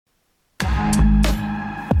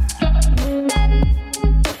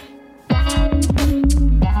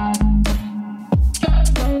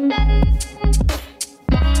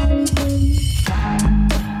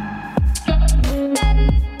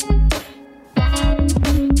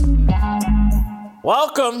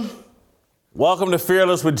Welcome to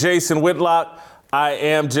Fearless with Jason Whitlock. I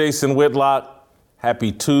am Jason Whitlock.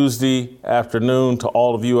 Happy Tuesday afternoon to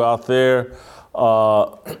all of you out there.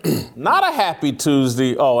 Not a happy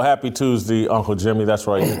Tuesday. Oh, happy Tuesday, Uncle Jimmy. That's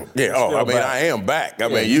right. Yeah. I am back.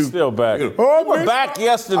 You still back. You were back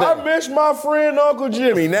yesterday. I miss my friend Uncle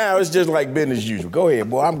Jimmy. Now it's just like business as usual. Go ahead,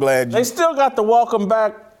 boy. I'm glad you. They still got the welcome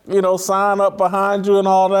back, sign up behind you and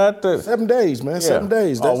all that. 7 days, man. 7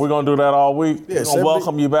 days. We're gonna do that all week. Yeah, we're gonna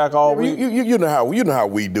welcome you back all week. You know how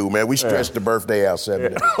we do, man. We stretch the birthday out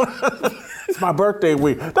 7 days. It's my birthday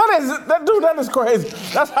week. That is crazy.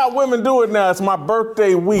 That's how women do it now. It's my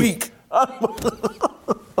birthday week.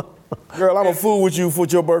 Girl, I'm a fool with you for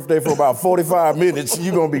your birthday for about 45 minutes.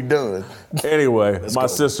 You're going to be done. Anyway, my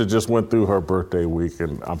sister just went through her birthday week,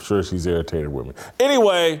 and I'm sure she's irritated with me.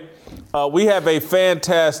 Anyway, we have a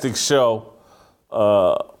fantastic show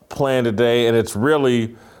planned today, and it's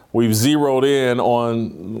really, we've zeroed in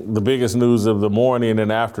on the biggest news of the morning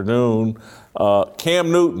and afternoon.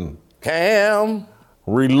 Cam Newton.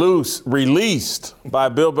 Released by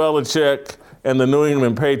Bill Belichick and the New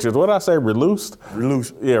England Patriots. What did I say, released?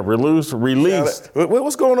 Released. Yeah, released.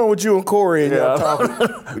 What's going on with you and Corey and y'all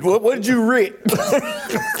talking? What did you writ?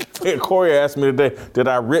 Yeah, Corey asked me today, did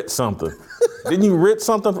I writ something? Didn't you writ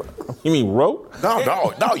something? You mean wrote?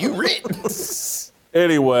 No, you writ.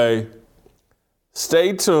 Anyway,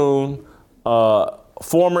 stay tuned.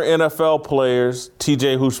 Former NFL players,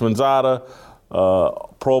 TJ Houshmandzadeh,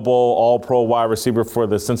 Pro Bowl, All-Pro wide receiver for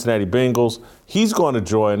the Cincinnati Bengals. He's going to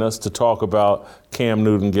join us to talk about Cam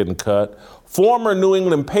Newton getting cut. Former New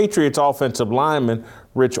England Patriots offensive lineman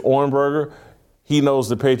Rich Ohrnberger. He knows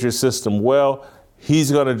the Patriots system well.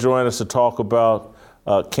 He's going to join us to talk about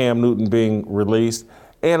Cam Newton being released.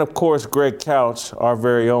 And, of course, Greg Couch, our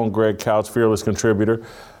very own Greg Couch, fearless contributor.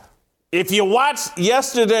 If you watched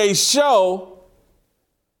yesterday's show,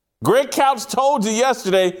 Greg Couch told you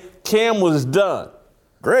yesterday Cam was done.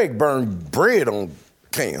 Greg burned bread on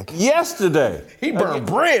Cam. Yesterday. He burned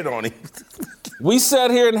bread on him. We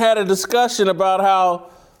sat here and had a discussion about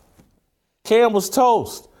how Cam was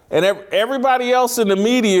toast. And everybody else in the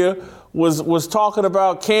media was talking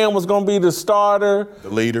about Cam was going to be the starter.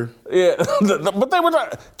 The leader. Yeah. But they were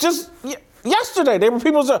just yesterday.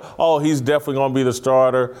 People said, oh, he's definitely going to be the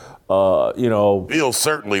starter. Bill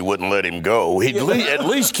certainly wouldn't let him go. He'd at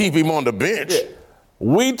least keep him on the bench. Yeah.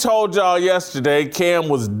 We told y'all yesterday Cam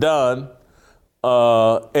was done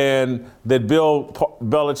and that Bill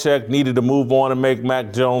Belichick needed to move on and make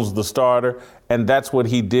Mac Jones the starter, and that's what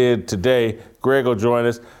he did today. Greg will join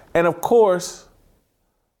us. And, of course,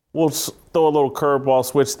 we'll throw a little curveball,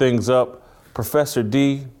 switch things up. Professor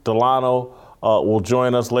D. Delano will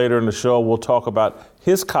join us later in the show. We'll talk about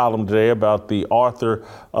his column today about the author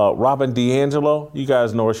Robin DiAngelo. You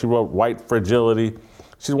guys know her. She wrote White Fragility.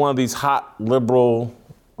 She's one of these hot liberal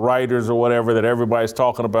writers or whatever that everybody's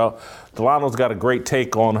talking about. Delano's got a great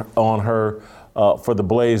take on her for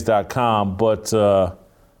theblaze.com. But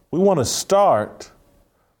we want to start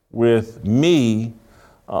with me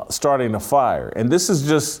starting a fire. And this is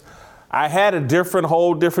just, I had a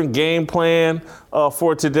whole different game plan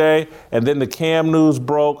for today. And then the Cam news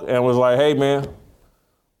broke and was like, hey, man,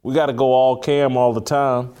 we got to go all Cam all the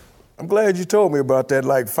time. I'm glad you told me about that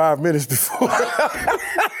like 5 minutes before.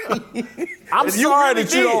 I'm sorry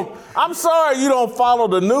you don't follow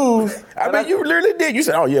the news. You literally did. You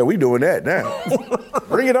said, oh, yeah, we doing that now.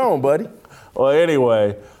 Bring it on, buddy. Well,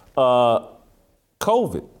 anyway,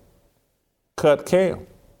 COVID cut Cam.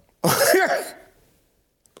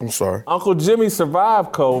 I'm sorry. Uncle Jimmy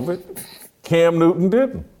survived COVID. Cam Newton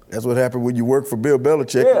didn't. That's what happened when you work for Bill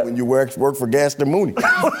Belichick and when you work for Gaston Mooney.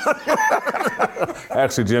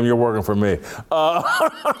 Actually, Jim, you're working for me.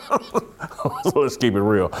 So let's keep it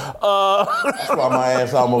real. That's why my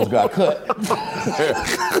ass almost got cut.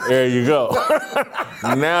 There you go.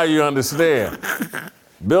 Now you understand.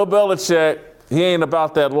 Bill Belichick, he ain't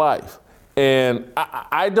about that life. And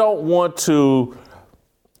I don't want to,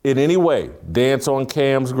 in any way, dance on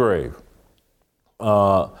Cam's grave.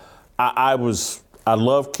 I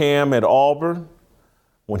love Cam at Auburn.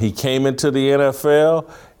 When he came into the NFL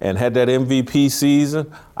and had that MVP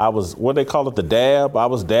season, I was, what they call it, the dab? I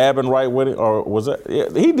was dabbing right with it, or was that? Yeah,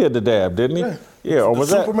 he did the dab, didn't he? Yeah, or was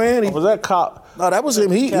that Superman? Or was that Cop? No, that was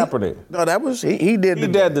him. Kaepernick. He did. He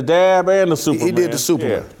did the dab and the Superman. He did the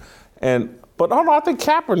Superman. Yeah. But hold on, I think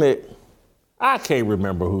Kaepernick. I can't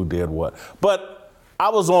remember who did what, but I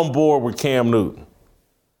was on board with Cam Newton.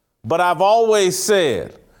 But I've always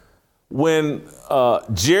said, when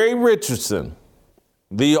Jerry Richardson,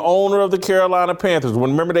 the owner of the Carolina Panthers,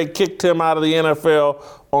 remember they kicked him out of the NFL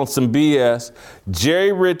on some BS,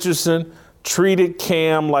 Jerry Richardson treated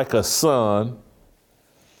Cam like a son,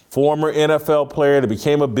 former NFL player that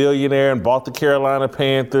became a billionaire and bought the Carolina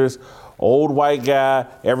Panthers, old white guy,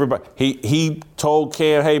 everybody. He told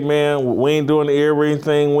Cam, hey, man, we ain't doing the earring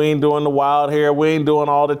thing. We ain't doing the wild hair. We ain't doing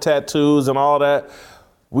all the tattoos and all that.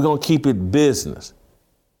 We're going to keep it business.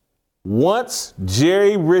 Once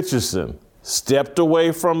Jerry Richardson stepped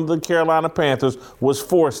away from the Carolina Panthers, was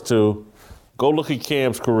forced to, go look at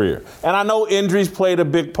Cam's career. And I know injuries played a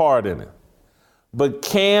big part in it. But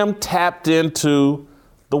Cam tapped into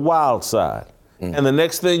the wild side. And the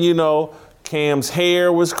next thing you know, Cam's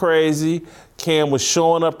hair was crazy. Cam was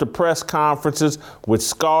showing up to press conferences with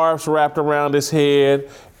scarves wrapped around his head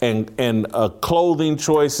and clothing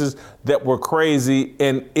choices that were crazy.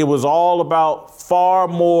 And it was all about far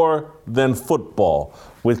more than football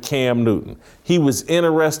with Cam Newton. He was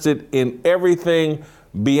interested in everything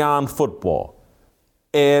beyond football.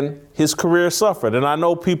 And his career suffered. And I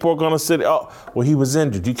know people are going to say, oh, well, he was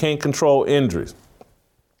injured. You can't control injuries.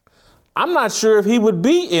 I'm not sure if he would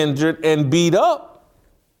be injured and beat up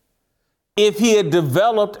if he had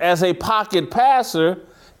developed as a pocket passer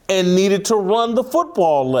and needed to run the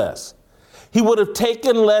football less. He would have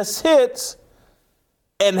taken less hits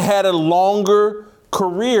and had a longer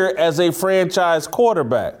career as a franchise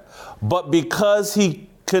quarterback. But because he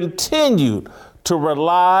continued to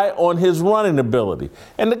rely on his running ability,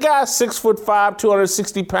 and the guy's 6'5",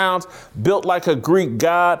 260 pounds, built like a Greek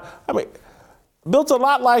god. I mean, built a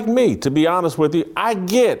lot like me, to be honest with you. I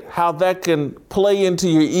get how that can play into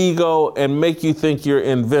your ego and make you think you're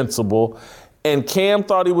invincible. And Cam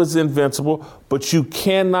thought he was invincible, but you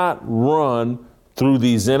cannot run through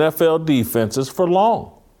these NFL defenses for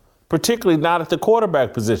long, particularly not at the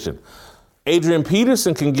quarterback position. Adrian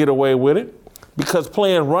Peterson can get away with it because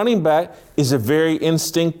playing running back is a very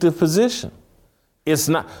instinctive position. It's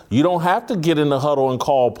not, you don't have to get in the huddle and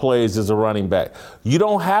call plays as a running back. You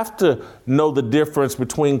don't have to know the difference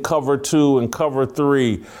between cover 2 and cover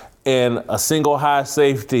 3 and a single high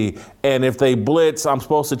safety. And if they blitz, I'm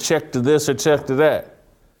supposed to check to this or check to that.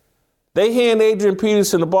 They hand Adrian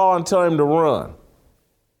Peterson the ball and tell him to run.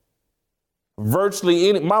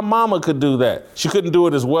 My mama could do that. She couldn't do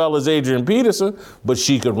it as well as Adrian Peterson, but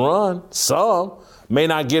she could run some. May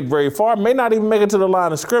not get very far, may not even make it to the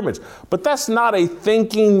line of scrimmage. But that's not a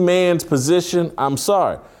thinking man's position. I'm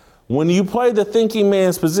sorry. When you play the thinking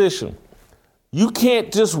man's position, you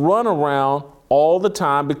can't just run around all the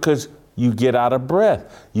time because you get out of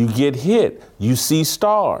breath. You get hit. You see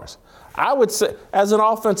stars. I would say, as an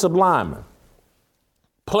offensive lineman,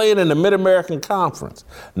 playing in the Mid-American Conference,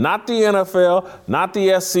 not the NFL, not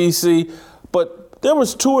the SEC, but there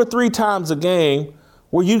was 2 or 3 times a game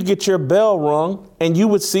where you'd get your bell rung and you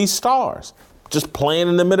would see stars just playing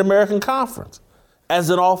in the Mid-American Conference as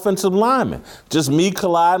an offensive lineman. Just me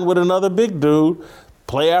colliding with another big dude,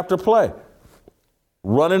 play after play.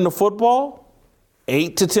 Running the football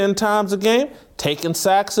 8 to 10 times a game, taking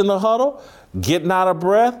sacks in the huddle, getting out of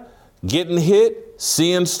breath, getting hit,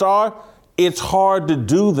 seeing stars. It's hard to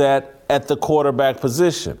do that at the quarterback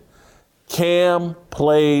position. Cam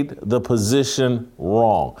played the position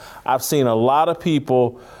wrong. I've seen a lot of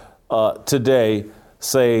people today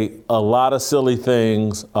say a lot of silly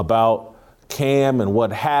things about Cam and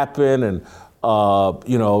what happened and,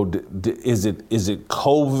 is it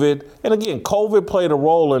COVID? And again, COVID played a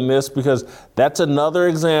role in this because that's another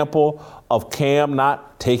example of Cam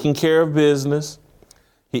not taking care of business.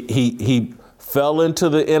 He fell into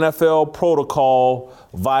the NFL protocol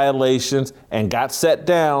violations and got set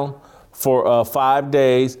down for 5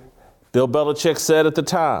 days. Bill Belichick said at the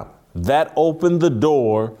time, that opened the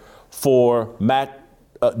door for Mac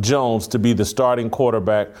Jones to be the starting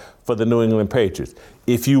quarterback for the New England Patriots.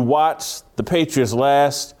 If you watch the Patriots'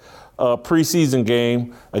 last preseason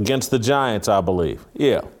game against the Giants, I believe,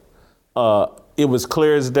 it was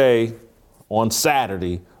clear as day on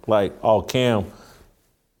Saturday, like, oh, Cam,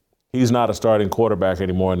 he's not a starting quarterback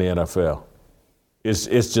anymore in the NFL.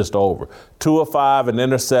 It's just over. 2 of 5, an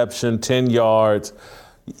interception, 10 yards.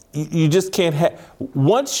 You just can't have.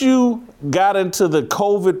 Once you got into the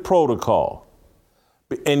COVID protocol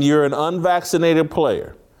and you're an unvaccinated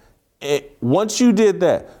player, once you did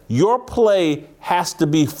that, your play has to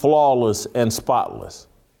be flawless and spotless.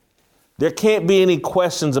 There can't be any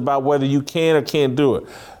questions about whether you can or can't do it.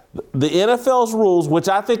 The NFL's rules, which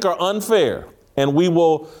I think are unfair, and we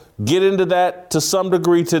will get into that to some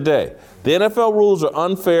degree today. The NFL rules are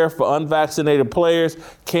unfair for unvaccinated players.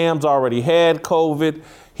 Cam's already had COVID.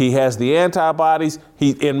 He has the antibodies.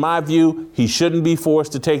 In my view, he shouldn't be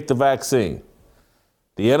forced to take the vaccine.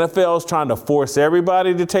 The NFL is trying to force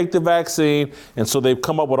everybody to take the vaccine, and so they've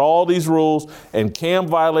come up with all these rules, and Cam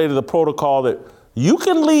violated the protocol that you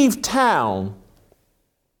can leave town,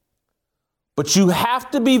 but you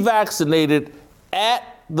have to be vaccinated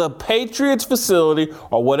at the Patriots facility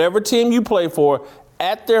or whatever team you play for.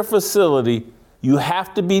 At their facility, you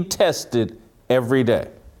have to be tested every day.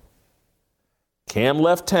 Cam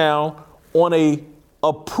left town on a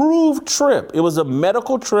approved trip. It was a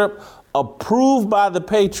medical trip approved by the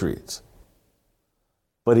Patriots.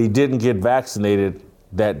 But he didn't get vaccinated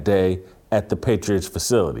that day at the Patriots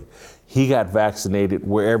facility. He got vaccinated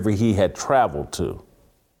wherever he had traveled to.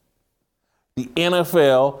 The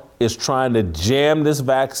NFL is trying to jam this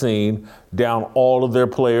vaccine down all of their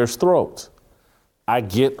players' throats. I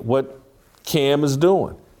get what Cam is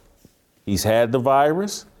doing. He's had the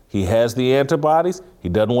virus. He has the antibodies. He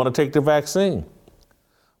doesn't want to take the vaccine.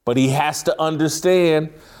 But he has to understand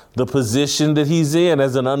the position that he's in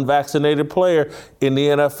as an unvaccinated player in the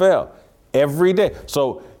NFL every day.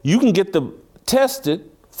 So you can get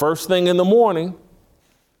tested first thing in the morning,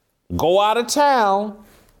 go out of town,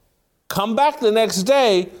 come back the next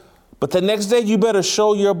day, but the next day you better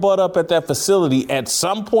show your butt up at that facility at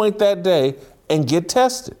some point that day and get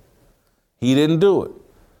tested. He didn't do it.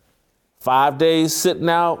 5 days sitting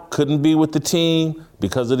out, couldn't be with the team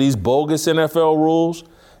because of these bogus NFL rules.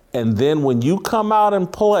 And then when you come out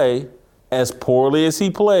and play as poorly as he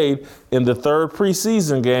played in the third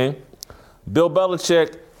preseason game, Bill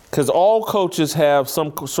Belichick, because all coaches have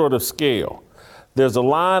some sort of scale. There's a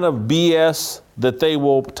line of BS that they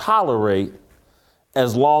will tolerate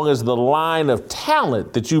as long as the line of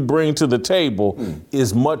talent that you bring to the table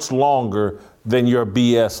is much longer than your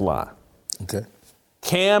BS line. Okay.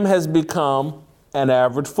 Cam has become an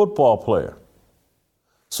average football player.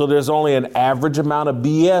 So there's only an average amount of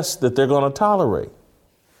BS that they're going to tolerate.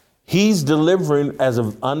 He's delivering as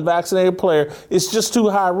an unvaccinated player. It's just too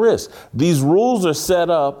high risk. These rules are set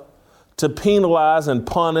up to penalize and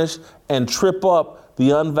punish and trip up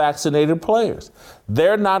the unvaccinated players.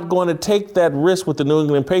 They're not going to take that risk with the New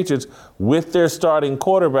England Patriots with their starting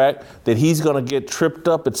quarterback that he's going to get tripped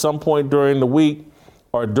up at some point during the week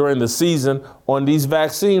or during the season on these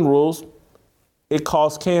vaccine rules. It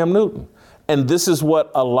costs Cam Newton. And this is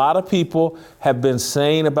what a lot of people have been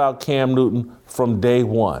saying about Cam Newton from day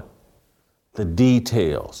one. The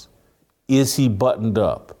details. Is he buttoned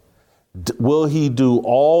up? Will he do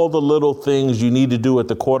all the little things you need to do at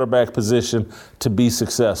the quarterback position to be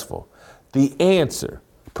successful? The answer,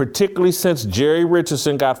 particularly since Jerry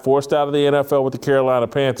Richardson got forced out of the NFL with the Carolina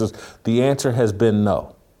Panthers, the answer has been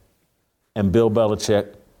no. And Bill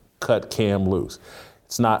Belichick cut Cam loose.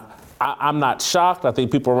 I'm not shocked. I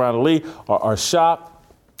think people around the league are shocked.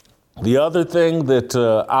 The other thing that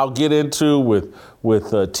I'll get into with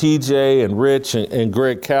TJ and Rich and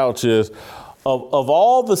Greg Couch is, of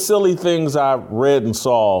all the silly things I read and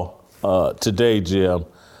saw today, Jim,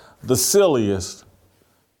 the silliest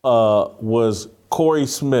was Corey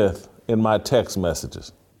Smith in my text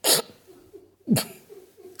messages.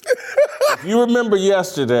 If you remember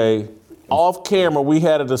yesterday, off camera, we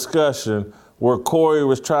had a discussion where Corey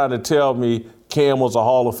was trying to tell me Cam was a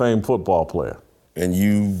Hall of Fame football player.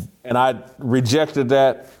 And I rejected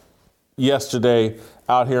that yesterday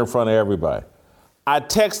out here in front of everybody. I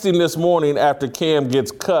texted him this morning after Cam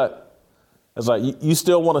gets cut. I was like, you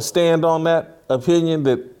still want to stand on that opinion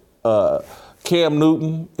that Cam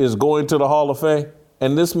Newton is going to the Hall of Fame?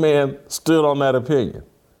 And this man stood on that opinion.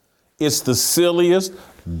 It's the silliest,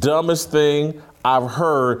 dumbest thing I've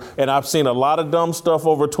heard, and I've seen a lot of dumb stuff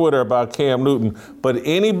over Twitter about Cam Newton, but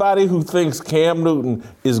anybody who thinks Cam Newton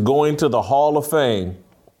is going to the Hall of Fame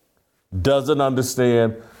doesn't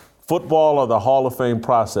understand football or the Hall of Fame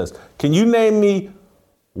process. Can you name me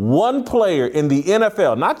one player in the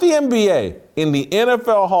NFL, not the NBA, in the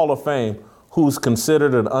NFL Hall of Fame who's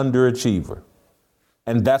considered an underachiever?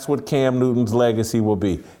 And that's what Cam Newton's legacy will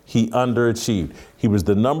be. He underachieved. He was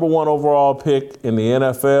the number 1 overall pick in the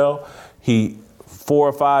NFL. 4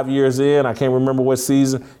 or 5 years in, I can't remember what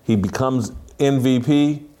season, he becomes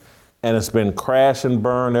MVP, and it's been crash and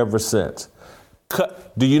burn ever since.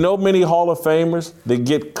 Do you know many Hall of Famers that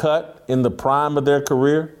get cut in the prime of their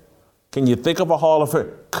career? Can you think of a Hall of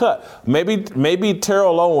Famer? Cut. Maybe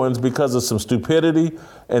Terrell Owens because of some stupidity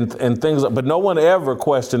and things, but no one ever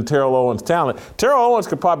questioned Terrell Owens' talent. Terrell Owens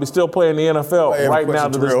could probably still play in the NFL right now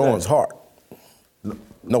to this day. Terrell Owens' heart.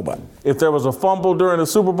 Nobody. If there was a fumble during the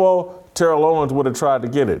Super Bowl, Terrell Owens would have tried to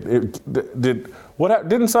get it.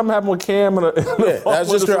 Didn't something happen with Cam? I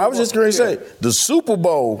was just going to say, the Super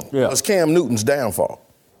Bowl was Cam Newton's downfall.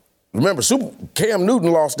 Remember, Cam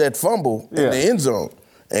Newton lost that fumble in the end zone.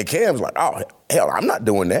 And Cam's like, oh, hell, I'm not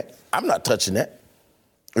doing that. I'm not touching that.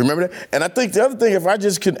 Remember that? And I think the other thing, if I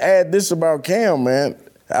just could add this about Cam, man,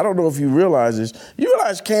 I don't know if you realize this. You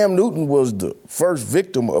realize Cam Newton was the first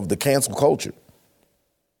victim of the cancel culture.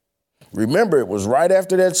 Remember, it was right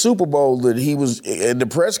after that Super Bowl that he was in the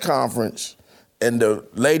press conference and the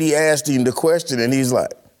lady asked him the question and he's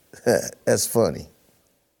like, that's funny.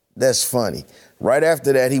 That's funny. Right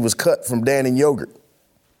after that, he was cut from Dan and Yogurt.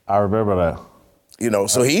 I remember that.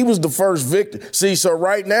 So he was the first victim. See, so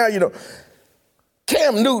right now,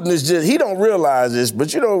 Cam Newton is just, he don't realize this,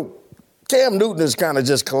 but Cam Newton is kind of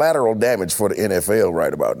just collateral damage for the NFL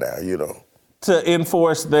right about now, To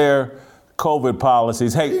enforce their COVID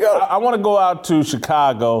policies. Hey, I want to go out to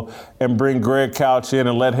Chicago and bring Greg Couch in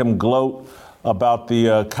and let him gloat about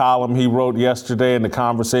the column he wrote yesterday and the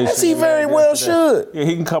conversation. Yes, he very well should. Yeah,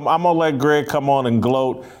 he can come. I'm going to let Greg come on and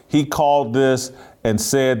gloat. He called this and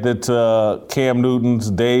said that Cam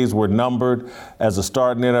Newton's days were numbered as a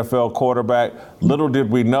starting NFL quarterback. Little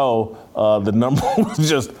did we know the number was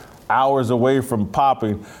just hours away from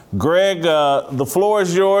popping. Greg, the floor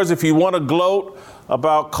is yours. If you want to gloat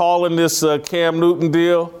about calling this Cam Newton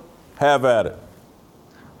deal, have at it.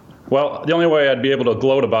 Well, the only way I'd be able to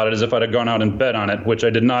gloat about it is if I'd have gone out and bet on it, which I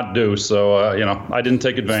did not do. So, I didn't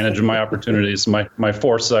take advantage of my opportunities, my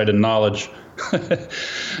foresight and knowledge.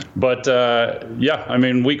 But,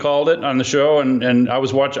 we called it on the show, and I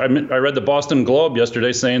was watching. I read the Boston Globe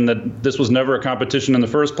yesterday saying that this was never a competition in the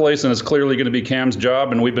first place, and it's clearly going to be Cam's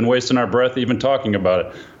job, and we've been wasting our breath even talking about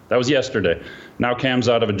it. That was yesterday. Now Cam's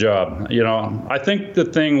out of a job. I think the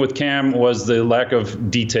thing with Cam was the lack of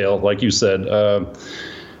detail, like you said.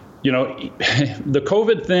 The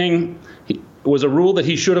COVID thing was a rule that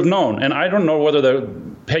he should have known. And I don't know whether the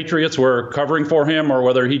Patriots were covering for him or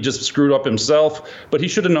whether he just screwed up himself, but he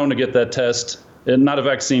should have known to get that test, and not a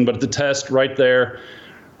vaccine, but the test right there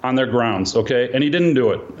on their grounds, okay? And he didn't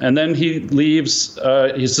do it. And then he leaves,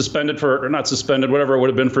 he's suspended or not suspended, whatever it would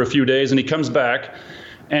have been, for a few days, and he comes back.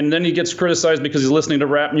 And then he gets criticized because he's listening to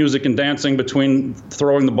rap music and dancing between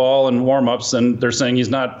throwing the ball and warm-ups, and they're saying he's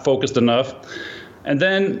not focused enough. And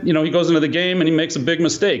then, he goes into the game and he makes a big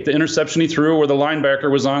mistake. The interception he threw where the linebacker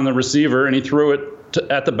was on the receiver and he threw it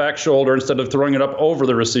at the back shoulder instead of throwing it up over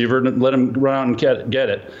the receiver and let him run out and get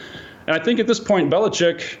it. And I think at this point,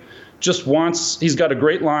 Belichick just he's got a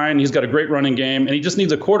great line, he's got a great running game, and he just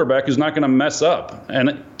needs a quarterback who's not going to mess up.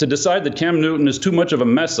 And to decide that Cam Newton is too much of a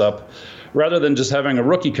mess up, rather than just having a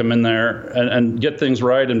rookie come in there and get things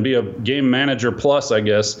right and be a game manager plus, I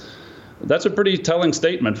guess, that's a pretty telling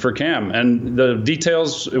statement for Cam. And the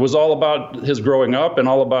details, it was all about his growing up and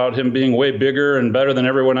all about him being way bigger and better than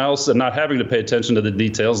everyone else and not having to pay attention to the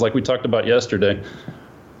details like we talked about yesterday.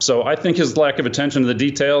 So I think his lack of attention to the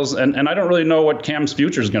details, and I don't really know what Cam's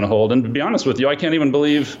future is going to hold. And to be honest with you, I can't even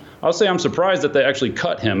believe, I'll say I'm surprised that they actually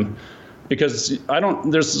cut him, because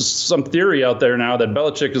there's some theory out there now that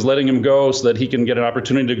Belichick is letting him go so that he can get an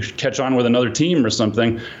opportunity to catch on with another team or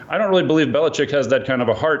something. I don't really believe Belichick has that kind of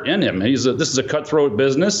a heart in him. This is a cutthroat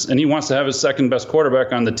business, and he wants to have his second best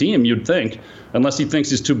quarterback on the team, you'd think, unless he thinks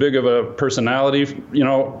he's too big of a personality,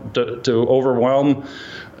 to overwhelm,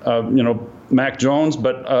 Mac Jones.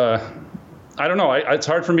 But I don't know. It's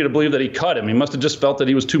hard for me to believe that he cut him. He must have just felt that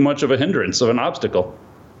he was too much of a hindrance, of an obstacle.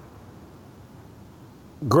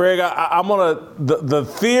 Greg, I'm the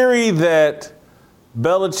theory that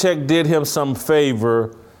Belichick did him some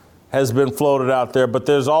favor has been floated out there, but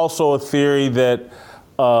there's also a theory that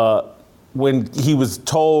when he was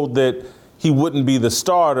told that he wouldn't be the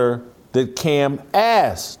starter, that Cam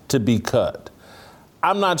asked to be cut.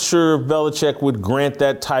 I'm not sure if Belichick would grant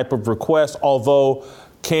that type of request, although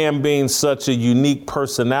Cam being such a unique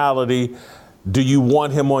personality, do you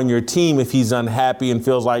want him on your team if he's unhappy and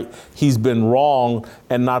feels like he's been wrong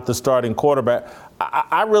and not the starting quarterback?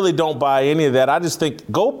 I really don't buy any of that. I just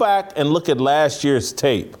think go back and look at last year's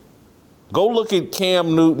tape. Go look at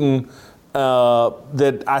Cam Newton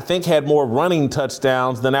that I think had more running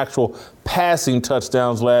touchdowns than actual passing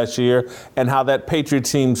touchdowns last year, and how that Patriot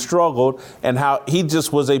team struggled and how he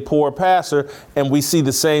just was a poor passer. And we see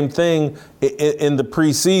the same thing in the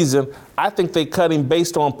preseason. I think they cut him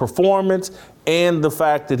based on performance and the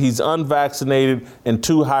fact that he's unvaccinated and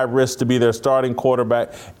too high risk to be their starting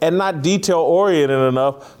quarterback and not detail-oriented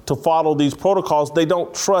enough to follow these protocols. They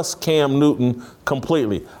don't trust Cam Newton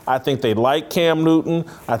completely. I think they like Cam Newton.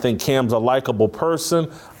 I think Cam's a likable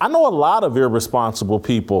person. I know a lot of irresponsible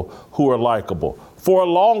people who are likable. For a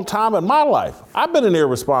long time in my life, I've been an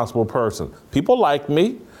irresponsible person. People like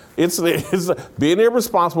me. It's being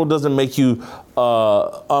irresponsible doesn't make you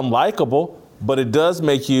unlikable, but it does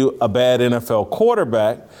make you a bad NFL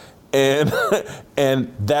quarterback. And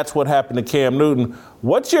and that's what happened to Cam Newton.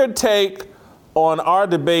 What's your take on our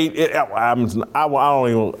debate? It'd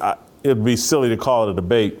be silly to call it a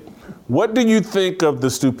debate. What do you think of the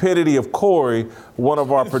stupidity of Corey, one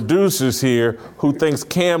of our producers here, who thinks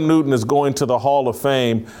Cam Newton is going to the Hall of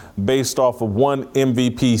Fame based off of one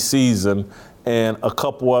MVP season and a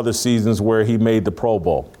couple other seasons where he made the Pro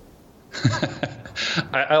Bowl?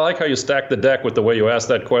 I like how you stack the deck with the way you asked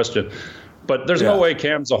that question. But there's no way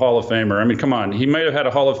Cam's a Hall of Famer. I mean, come on. He might have had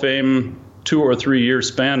a Hall of Fame 2 or 3 year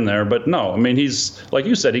span there, but no. I mean, he's, like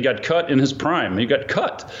you said, he got cut in his prime. He got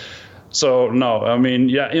cut. So, no, I mean,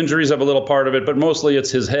 yeah, injuries have a little part of it, but mostly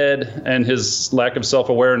it's his head and his lack of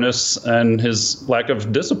self-awareness and his lack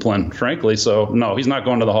of discipline, frankly. So, no, he's not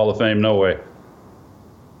going to the Hall of Fame. No way.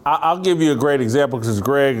 I'll give you a great example because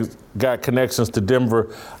Greg got connections to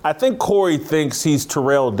Denver. I think Corey thinks he's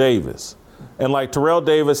Terrell Davis. And like Terrell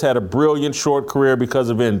Davis had a brilliant short career because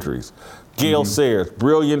of injuries. Gale Sayers,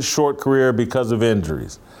 brilliant short career because of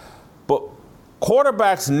injuries. But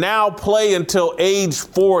quarterbacks now play until age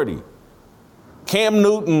 40. Cam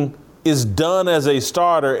Newton is done as a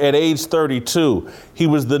starter at age 32. He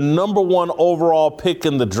was the number 1 overall pick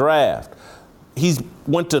in the draft. He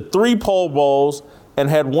went to 3 Pro Bowls and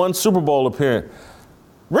had 1 Super Bowl appearance.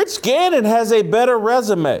 Rich Gannon has a better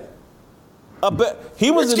resume.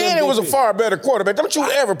 Rich Gannon was a far better quarterback. Don't you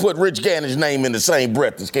ever put Rich Gannon's name in the same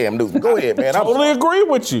breath as Cam Newton. Go ahead, man. Totally agree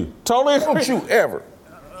with you. Totally agree. Don't you ever.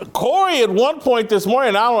 Corey, at one point this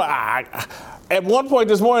morning,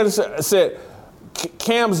 said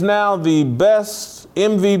Cam's now the best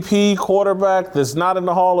MVP quarterback that's not in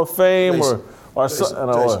the Hall of Fame Jason,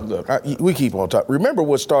 look, we keep on talking. Remember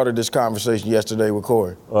what started this conversation yesterday with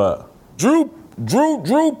Corey? What? Drew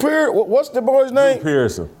Pearson. What's the boy's name? Drew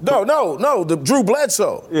Pearson. No, the Drew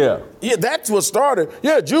Bledsoe. Yeah, that's what started.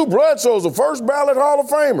 Yeah, Drew Bledsoe's a first ballot Hall of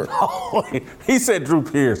Famer. He said Drew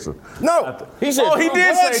Pearson. No, he said Drew he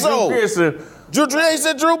did Bledsoe. say Drew Pearson. He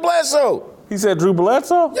said Drew Bledsoe. He said Drew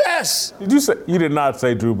Bledsoe? Yes. You did not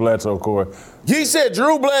say Drew Bledsoe, Corey. He said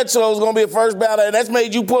Drew Bledsoe is going to be a first ballot, and that's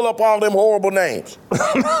made you pull up all them horrible names.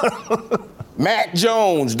 Matt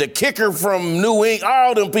Jones, the kicker from New England,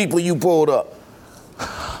 all them people you pulled up.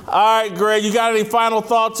 All right, Greg, you got any final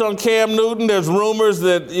thoughts on Cam Newton? There's rumors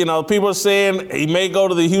that, people are saying he may go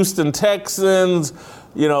to the Houston Texans.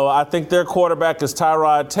 I think their quarterback is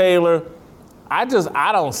Tyrod Taylor. I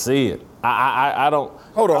don't see it. I don't.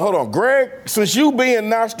 Hold on. Greg, since you being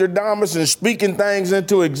Nostradamus and speaking things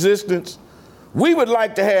into existence, we would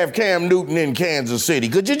like to have Cam Newton in Kansas City.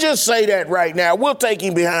 Could you just say that right now? We'll take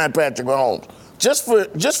him behind Patrick Mahomes. Just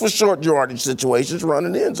for short yardage situations,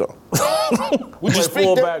 running the end zone. Would you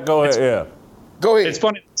speak that? Go ahead, yeah. Go ahead. It's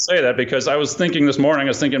funny to say that because I was thinking this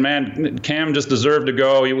morning, man, Cam just deserved to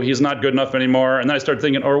go. He's not good enough anymore. And then I started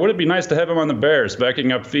thinking, or would it be nice to have him on the Bears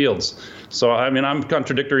backing up Fields? So, I mean, I'm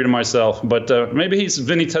contradictory to myself. But maybe he's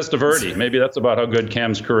Vinny Testaverde. Maybe that's about how good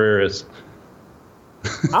Cam's career is.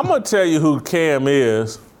 I'm going to tell you who Cam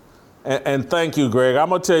is. And thank you, Greg. I'm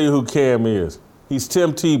going to tell you who Cam is. He's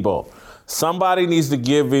Tim Tebow. Somebody needs to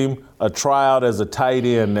give him a tryout as a tight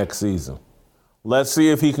end next season. Let's see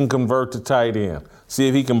if he can convert to tight end. See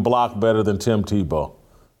if he can block better than Tim Tebow.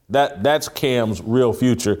 That's Cam's real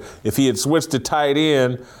future. If he had switched to tight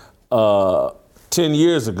end 10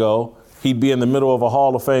 years ago, he'd be in the middle of a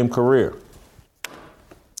Hall of Fame career.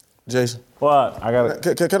 Jason? What?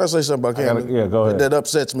 Can I say something about Cam? Yeah, go ahead. That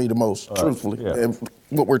upsets me the most, truthfully. Yeah. And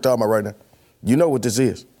what we're talking about right now. You know what this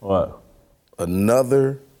is? What?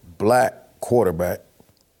 Another black quarterback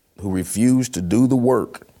who refused to do the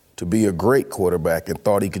work to be a great quarterback and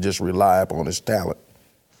thought he could just rely upon his talent.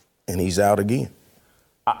 And he's out again.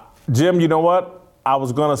 Jim, you know what? I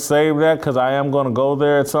was going to save that because I am going to go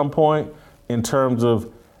there at some point in terms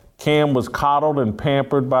of Cam was coddled and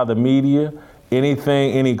pampered by the media.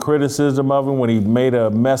 Any criticism of him when he made a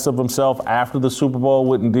mess of himself after the Super Bowl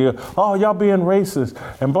wouldn't deal. Oh, y'all being racist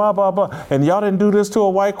and blah, blah, blah. And y'all didn't do this to a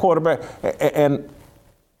white quarterback. And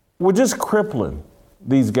we're just crippling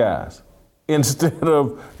these guys instead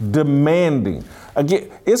of demanding. Again,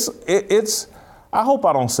 it's. I hope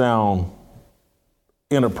I don't sound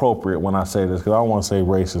inappropriate when I say this because I don't want to say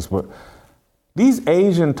racist, but these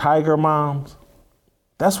Asian tiger moms,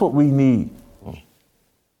 that's what we need.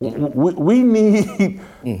 We need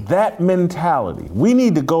that mentality. We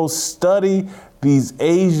need to go study these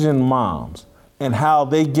Asian moms and how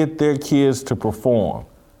they get their kids to perform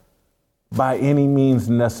by any means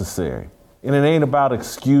necessary. And it ain't about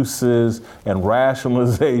excuses and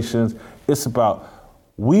rationalizations. It's about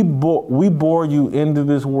We bore you into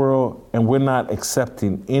this world, and we're not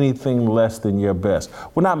accepting anything less than your best.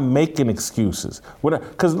 We're not making excuses.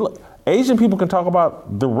 Because look, Asian people can talk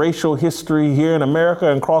about the racial history here in America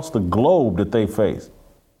and across the globe that they face.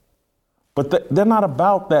 But they're not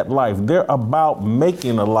about that life. They're about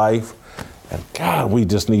making a life. And God, we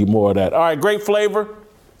just need more of that. All right, great flavor?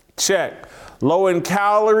 Check. Low in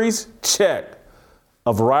calories? Check.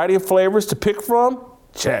 A variety of flavors to pick from?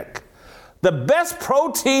 Check. The best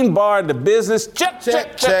protein bar in the business? Check.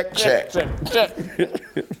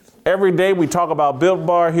 Every day we talk about Built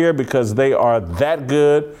Bar here because they are that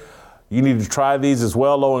good. You need to try these as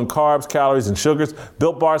well, low in carbs, calories, and sugars.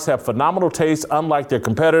 Built Bars have phenomenal taste, unlike their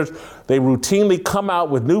competitors. They routinely come out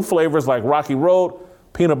with new flavors like Rocky Road,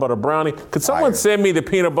 peanut butter brownie. Could someone send me the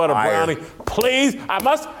peanut butter brownie? Please, I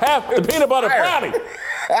must have the peanut butter brownie.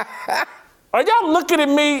 Are y'all looking at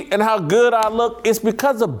me and how good I look? It's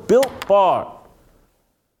because of Built Bar.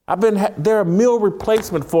 They're a meal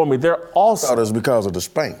replacement for me. They're awesome. I thought it was because of the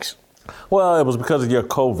Spanx. Well, it was because of your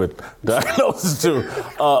COVID diagnosis too.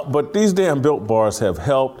 But these damn Built Bars have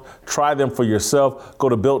helped. Try them for yourself. Go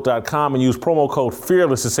to Built.com and use promo code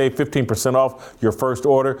FEARLESS to save 15% off your first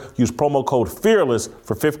order. Use promo code FEARLESS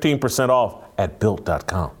for 15% off at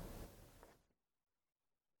Built.com.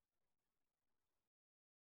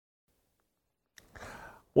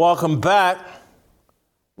 Welcome back.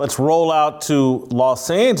 Let's roll out to Los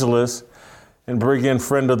Angeles and bring in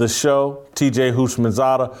friend of the show, TJ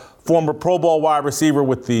Houshmandzadeh, former Pro Bowl wide receiver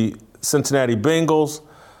with the Cincinnati Bengals.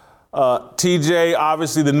 TJ,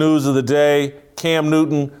 obviously the news of the day, Cam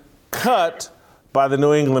Newton cut by the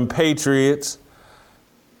New England Patriots.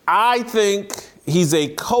 I think he's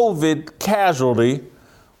a COVID casualty,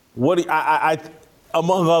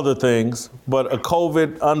 among other things, but a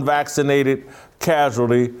COVID unvaccinated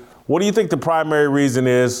casualty. What do you think the primary reason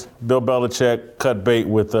is Bill Belichick cut bait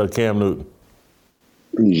with Cam Newton?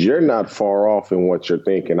 You're not far off in what you're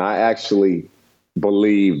thinking. I actually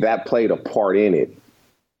believe that played a part in it,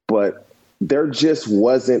 but there just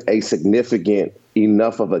wasn't a significant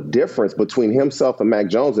enough of a difference between himself and Mac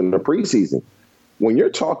Jones in the preseason. When you're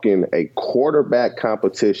talking a quarterback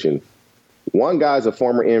competition, one guy's a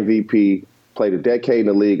former MVP, played a decade in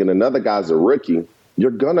the league, and another guy's a rookie,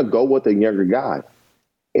 you're going to go with a younger guy.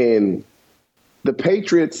 And the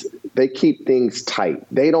Patriots, they keep things tight.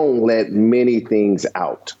 They don't let many things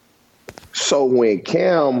out. So when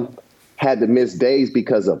Cam had to miss days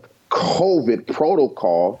because of COVID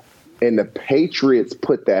protocol and the Patriots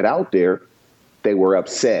put that out there, they were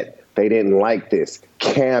upset. They didn't like this.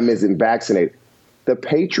 Cam isn't vaccinated. The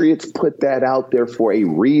Patriots put that out there for a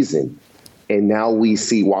reason, and now we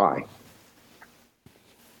see why.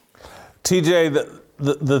 TJ,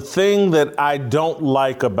 the thing that I don't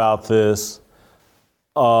like about this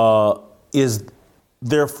is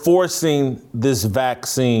they're forcing this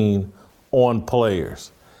vaccine on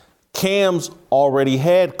players. Cam's already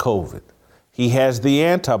had COVID. He has the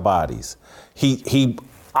antibodies. He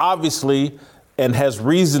obviously, and has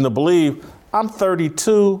reason to believe, I'm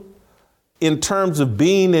 32. In terms of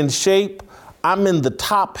being in shape, I'm in the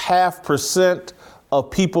top 0.5% of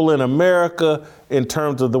people in America in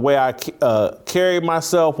terms of the way I carry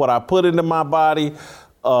myself, what I put into my body,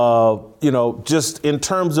 just in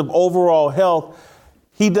terms of overall health.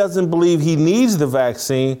 He doesn't believe he needs the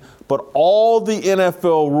vaccine, but all the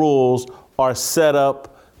NFL rules are set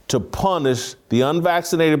up to punish the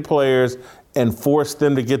unvaccinated players and force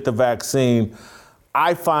them to get the vaccine.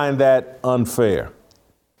 I find that unfair.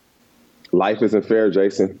 Life isn't fair,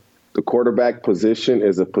 Jason. The quarterback position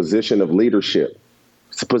is a position of leadership.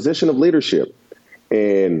 It's a position of leadership.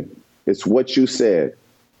 And it's what you said.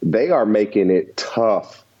 They are making it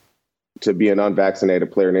tough to be an unvaccinated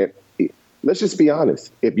player. And let's just be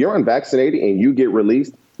honest. If you're unvaccinated and you get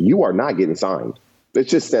released, you are not getting signed. It's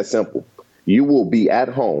just that simple. You will be at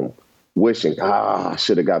home wishing, I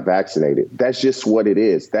should have got vaccinated. That's just what it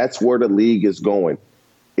is. That's where the league is going.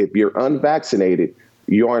 If you're unvaccinated,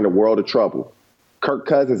 you are in a world of trouble. Kirk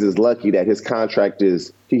Cousins is lucky that his contract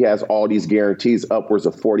he has all these guarantees upwards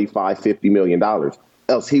of $45, $50 million.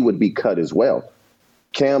 Else he would be cut as well.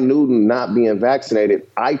 Cam Newton not being vaccinated,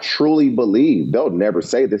 I truly believe, they'll never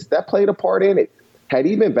say this, that played a part in it. Had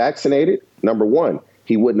he been vaccinated, number one,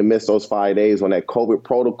 he wouldn't have missed those 5 days on that COVID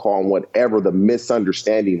protocol and whatever the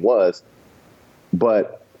misunderstanding was.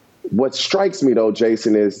 But what strikes me, though,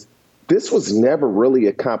 Jason, is this was never really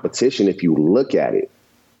a competition if you look at it.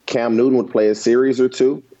 Cam Newton would play a series or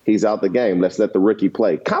two. He's out the game. Let's let the rookie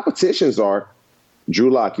play. Competitions are Drew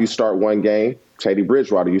Lock, you start one game. Teddy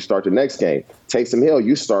Bridgewater, you start the next game. Taysom Hill,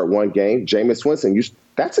 you start one game. Jameis Winston,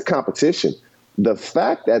 that's a competition. the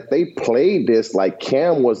fact that they played this like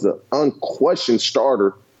Cam was the unquestioned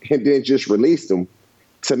starter and then just released him,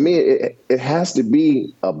 to me, it has to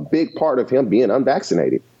be a big part of him being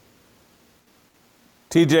unvaccinated.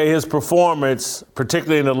 TJ, his performance,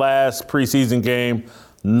 particularly in the last preseason game,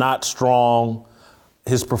 not strong.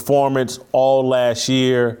 His performance all last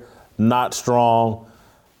year, not strong.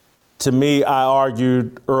 To me, I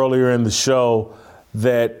argued earlier in the show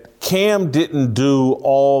that Cam didn't do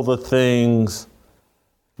all the things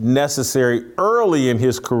necessary early in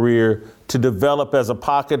his career to develop as a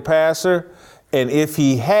pocket passer. And if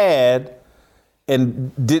he had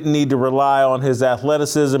and didn't need to rely on his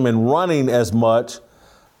athleticism and running as much,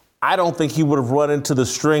 I don't think he would have run into the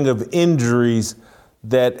string of injuries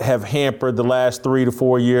that have hampered the last 3 to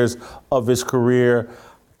 4 years of his career.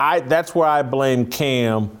 That's where I blame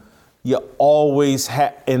Cam. You always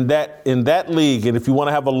have in that league, and if you want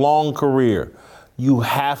to have a long career, you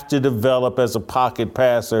have to develop as a pocket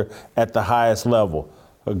passer at the highest level.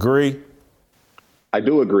 Agree? I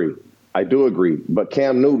do agree. But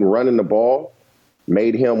Cam Newton running the ball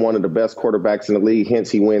made him one of the best quarterbacks in the league. Hence,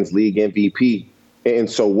 he wins league MVP. And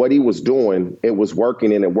so what he was doing, it was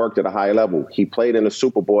working, and it worked at a high level. He played in the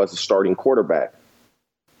Super Bowl as a starting quarterback.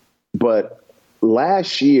 But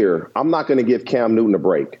last year, I'm not going to give Cam Newton a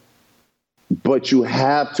break. But you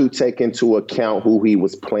have to take into account who he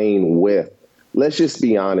was playing with. Let's just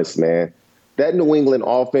be honest, man. That New England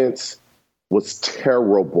offense was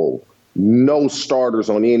terrible. No starters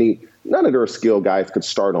on none of their skill guys could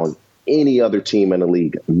start on any other team in the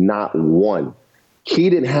league. Not one. He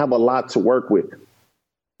didn't have a lot to work with.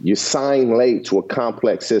 You sign late to a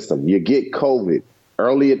complex system. You get COVID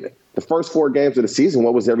early at the first 4 games of the season.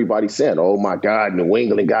 What was everybody saying? Oh, my God, New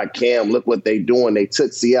England got Cam. Look what they doing. They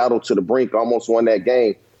took Seattle to the brink, almost won that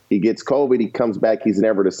game. He gets COVID. He comes back. He's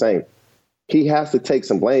never the same. He has to take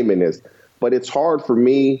some blame in this. But it's hard for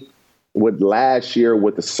me with last year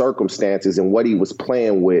with the circumstances and what he was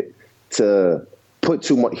playing with to put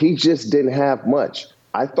too much. He just didn't have much.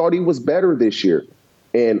 I thought he was better this year.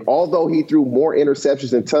 And although he threw more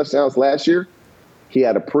interceptions and touchdowns last year, he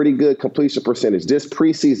had a pretty good completion percentage. This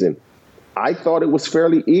preseason, I thought it was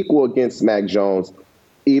fairly equal against Mac Jones,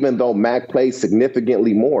 even though Mac played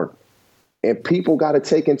significantly more. And people got to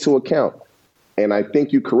take into account, and I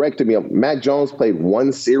think you corrected me, Mac Jones played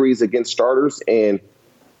 1 series against starters, and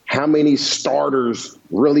how many starters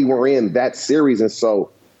really were in that series? And so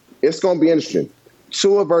it's going to be interesting.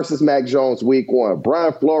 Tua versus Mac Jones week 1.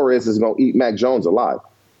 Brian Flores is going to eat Mac Jones alive.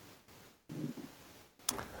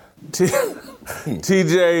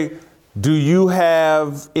 TJ, do you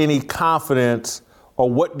have any confidence, or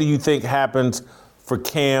what do you think happens for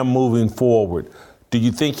Cam moving forward? Do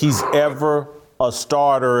you think he's ever a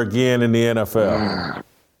starter again in the NFL?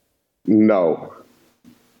 No.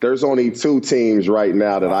 There's only 2 teams right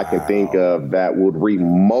now that I can think of that would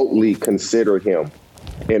remotely consider him.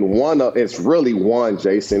 And it's really one,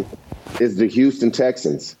 Jason, is the Houston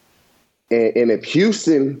Texans. And if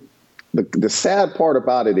Houston, the sad part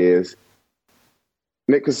about it is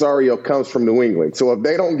Nick Caserio comes from New England. So if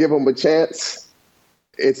they don't give him a chance,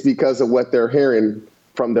 it's because of what they're hearing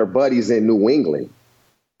from their buddies in New England.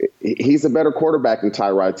 He's a better quarterback than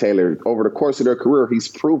Tyrod Taylor. Over the course of their career, he's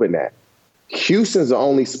proven that. Houston's the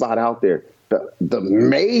only spot out there. The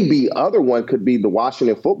maybe other one could be the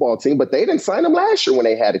Washington football team, but they didn't sign him last year when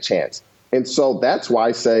they had a chance. And so that's why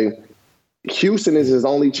I say Houston is his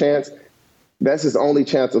only chance. That's his only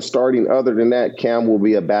chance of starting. Other than that, Cam will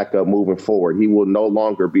be a backup moving forward. He will no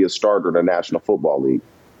longer be a starter in the National Football League.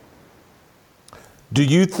 Do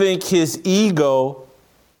you think his ego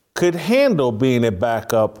could handle being a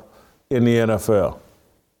backup in the NFL?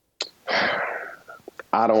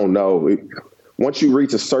 I don't know. Once you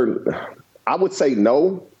reach a certain, I would say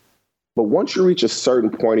no, but once you reach a certain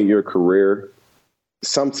point in your career,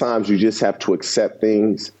 sometimes you just have to accept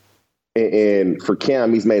things. And for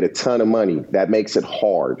Cam, he's made a ton of money. That makes it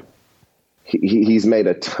hard. He's made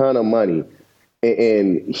a ton of money.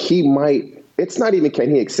 And he might, it's not even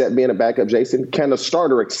can he accept being a backup, Jason? Can the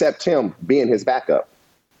starter accept him being his backup?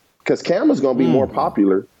 Because Cam is going to be more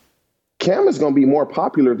popular. Cam is going to be more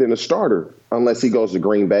popular than a starter unless he goes to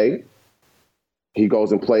Green Bay. He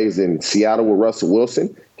goes and plays in Seattle with Russell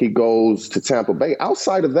Wilson. He goes to Tampa Bay.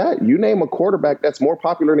 Outside of that, you name a quarterback that's more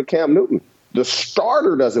popular than Cam Newton. The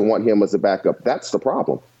starter doesn't want him as a backup. That's the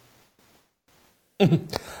problem.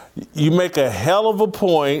 You make a hell of a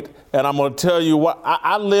point, and I'm going to tell you why.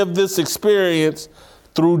 I lived this experience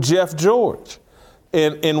through Jeff George,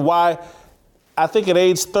 and why I think at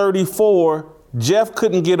age 34, Jeff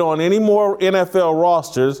couldn't get on any more NFL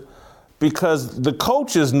rosters because the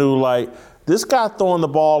coaches knew, like, this guy throwing the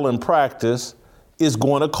ball in practice is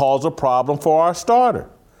going to cause a problem for our starter.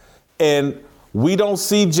 And we don't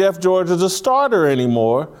see Jeff George as a starter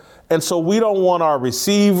anymore. And so we don't want our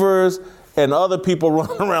receivers and other people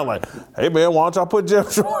running around like, hey, man, why don't y'all put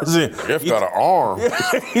Jeff George in? Jeff got an arm.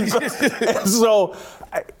 And so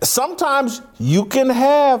sometimes you can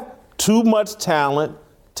have too much talent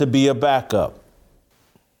to be a backup.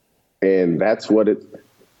 And that's what it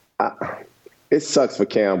sucks for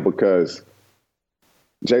Cam because,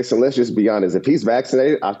 Jason, let's just be honest. If he's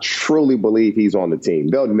vaccinated, I truly believe he's on the team.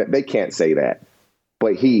 They can't say that.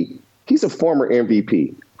 But he's a former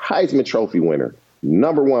MVP, Heisman Trophy winner,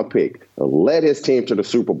 #1 pick, led his team to the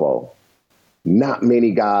Super Bowl. Not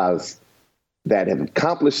many guys that have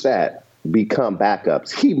accomplished that become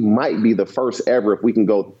backups. He might be the first ever, if we can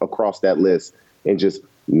go across that list, and just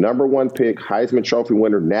 #1 pick, Heisman Trophy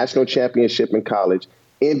winner, national championship in college,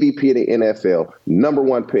 MVP of the NFL,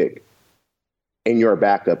 #1 pick, and you're a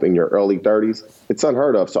backup in your early 30s. It's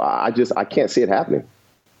unheard of. So I can't see it happening.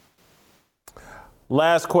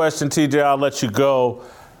 Last question, TJ, I'll let you go.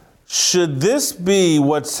 Should this be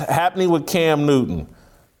what's happening with Cam Newton?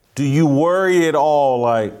 Do you worry at all,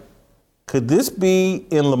 like, could this be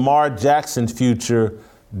in Lamar Jackson's future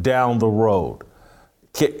down the road?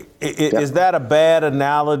 Is that a bad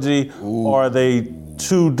analogy, or are they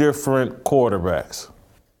two different quarterbacks?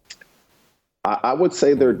 I would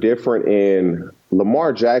say they're different in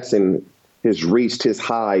Lamar Jackson has reached his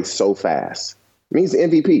high so fast. I mean, he's the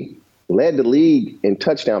MVP, led the league in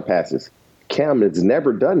touchdown passes. Cam has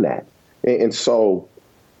never done that. And so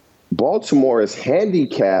Baltimore has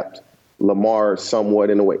handicapped Lamar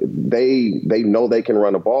somewhat in a way. They know they can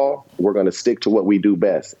run a ball. We're going to stick to what we do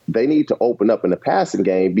best. They need to open up in the passing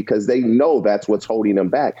game because they know that's what's holding them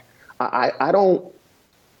back. I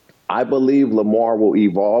believe Lamar will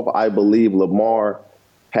evolve. I believe Lamar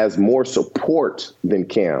has more support than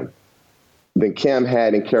Cam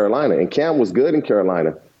had in Carolina. And Cam was good in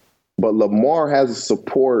Carolina. But Lamar has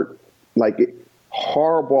support. Like,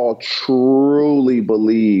 Harbaugh truly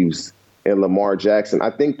believes in Lamar Jackson.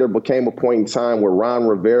 I think there became a point in time where Ron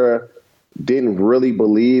Rivera didn't really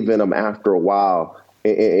believe in him after a while.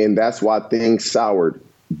 And that's why things soured.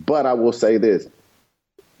 But I will say this.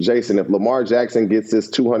 Jason, if Lamar Jackson gets this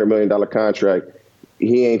 $200 million contract,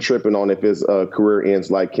 he ain't tripping on if his career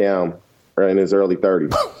ends like Cam or in his early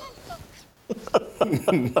 30s.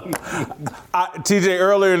 TJ,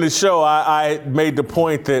 earlier in the show, I made the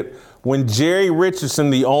point that when Jerry Richardson,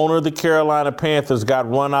 the owner of the Carolina Panthers, got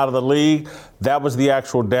run out of the league, that was the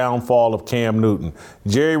actual downfall of Cam Newton.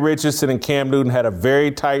 Jerry Richardson and Cam Newton had a very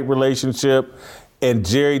tight relationship, and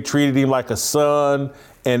Jerry treated him like a son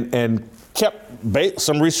and kept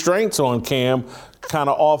some restraints on Cam kind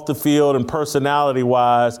of off the field and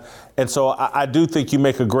personality-wise. And so I do think you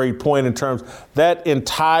make a great point in terms that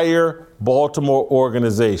entire Baltimore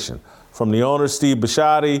organization, from the owner, Steve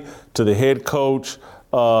Bisciotti, to the head coach,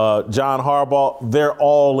 John Harbaugh, they're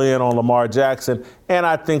all in on Lamar Jackson. And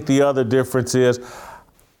I think the other difference is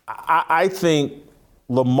I think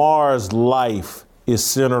Lamar's life is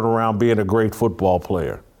centered around being a great football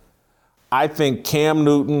player. I think Cam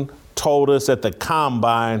Newton told us at the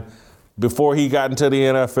Combine before he got into the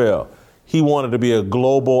NFL, he wanted to be a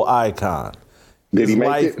global icon. Did he make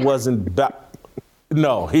life it? wasn't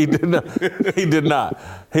No, he did not. He did not.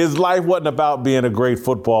 His life wasn't about being a great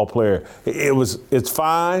football player. It's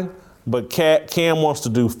fine, but Cam wants to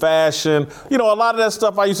do fashion. You know, a lot of that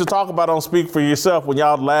stuff I used to talk about on Speak for Yourself when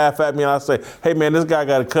y'all laugh at me and I say, hey, man, this guy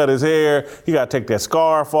got to cut his hair. He got to take that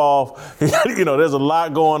scarf off. You know, there's a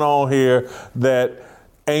lot going on here that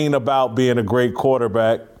ain't about being a great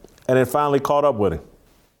quarterback. And it finally caught up with him.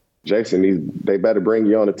 Jason, they better bring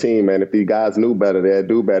you on the team, man. If these guys knew better, they'd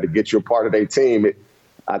do better. Get you a part of their team.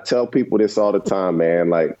 I tell people this all the time,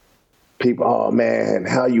 man. Like, people, oh, man,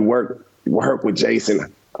 how you work with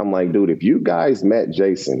Jason. I'm like, dude, if you guys met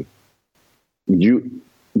Jason,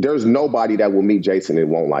 there's nobody that will meet Jason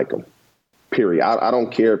and won't like him, period. I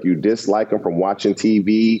don't care if you dislike him from watching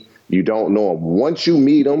TV, you don't know him. Once you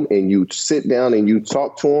meet him and you sit down and you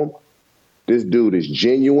talk to him, this dude is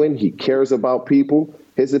genuine. He cares about people.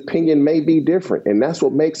 His opinion may be different, and that's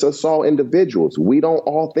what makes us all individuals. We don't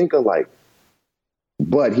all think alike.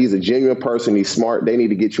 But he's a genuine person. He's smart. They need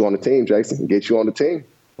to get you on the team, Jason. Get you on the team.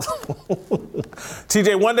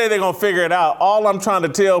 TJ, one day they're going to figure it out. All I'm trying to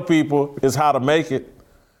tell people is how to make it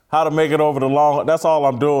over the long. That's all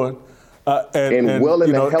I'm doing. And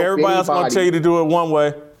willing to help everybody else going to tell you to do it one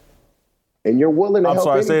way. And you're willing to help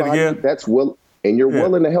anybody. Say it again. And you're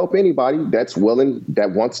willing to help anybody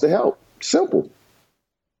that wants to help. Simple.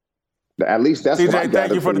 At least that's TJ, what I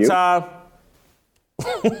thank you for the time.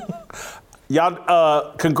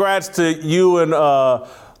 Y'all, congrats to you and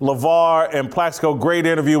LeVar and Plaxico. Great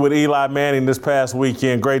interview with Eli Manning this past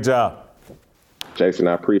weekend. Great job. Jason,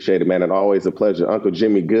 I appreciate it, man. And always a pleasure. Uncle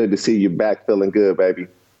Jimmy, good to see you back feeling good, baby.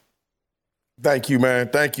 Thank you, man.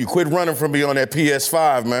 Thank you. Quit running from me on that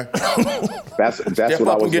PS5, man. That's what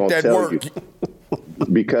I was going to tell you.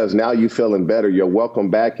 Because now you feeling better. Your welcome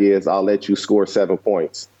back is I'll let you score 7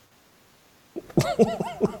 points.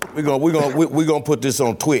 We're gonna put this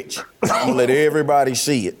on Twitch. I'm gonna let everybody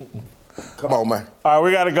see it. Come on, man. All right,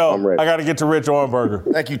 we gotta go. I'm ready. I gotta get to Rich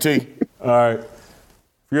Ohrnberger. Thank you, T. All right.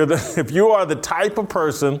 If you are the type of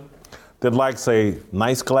person that likes a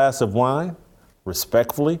nice glass of wine,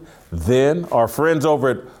 respectfully, then our friends over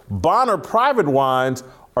at Bonner Private Wines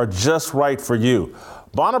are just right for you.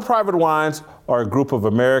 Bonner Private Wines are a group of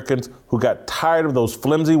Americans who got tired of those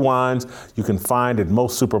flimsy wines you can find at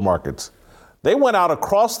most supermarkets. They went out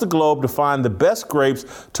across the globe to find the best grapes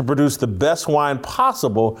to produce the best wine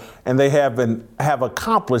possible, and they have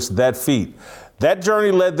accomplished that feat. That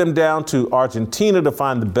journey led them down to Argentina to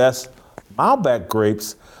find the best Malbec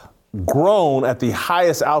grapes grown at the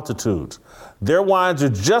highest altitudes. Their wines are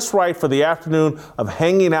just right for the afternoon of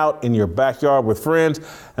hanging out in your backyard with friends,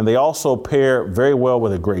 and they also pair very well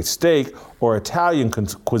with a great steak or Italian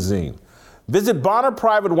cuisine. Visit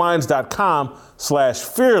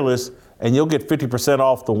BonnerPrivateWines.com/fearless, and you'll get 50%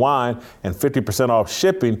 off the wine and 50% off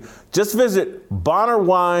shipping. Just visit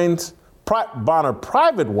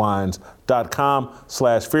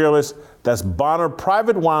BonnerPrivateWines.com/fearless. That's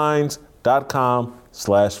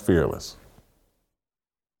BonnerPrivateWines.com/fearless.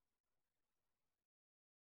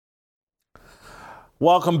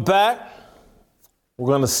 Welcome back. We're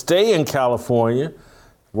going to stay in California,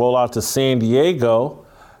 roll out to San Diego,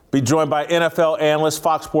 be joined by NFL analyst,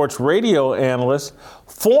 Fox Sports radio analyst,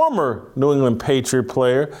 former New England Patriot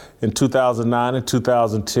player in 2009 and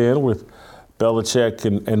 2010 with Belichick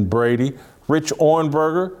and Brady, Rich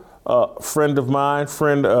Ohrnberger, friend of mine,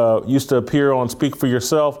 used to appear on Speak for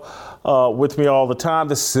Yourself with me all the time.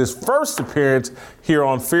 This is his first appearance here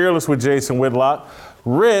on Fearless with Jason Whitlock.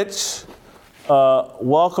 Rich,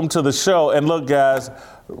 welcome to the show. And look, guys,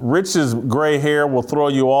 Rich's gray hair will throw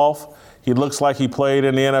you off. He looks like he played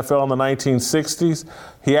in the NFL in the 1960s.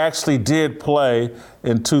 He actually did play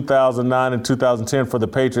in 2009 and 2010 for the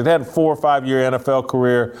Patriots. Had a 4 or 5 year NFL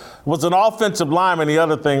career. Was an offensive lineman. The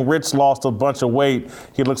other thing, Rich lost a bunch of weight.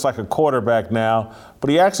 He looks like a quarterback now,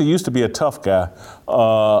 but he actually used to be a tough guy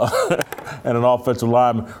and an offensive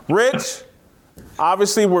lineman. Rich,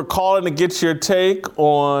 obviously we're calling to get your take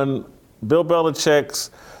on Bill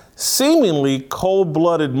Belichick's seemingly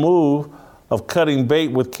cold-blooded move of cutting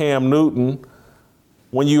bait with Cam Newton.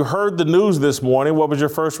 When you heard the news this morning, what was your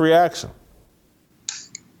first reaction?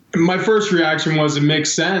 My first reaction was it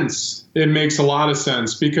makes sense. It makes a lot of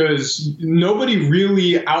sense because nobody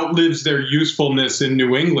really outlives their usefulness in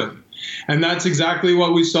New England. And that's exactly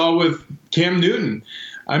what we saw with Cam Newton.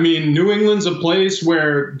 I mean, New England's a place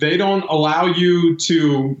where they don't allow you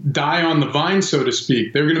to die on the vine, so to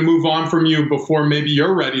speak. They're going to move on from you before maybe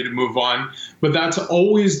you're ready to move on. But that's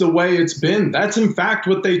always the way it's been. That's, in fact,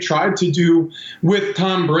 what they tried to do with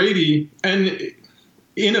Tom Brady and,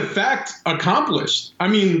 in effect, accomplished. I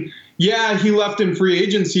mean, yeah, he left in free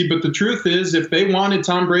agency, but the truth is, if they wanted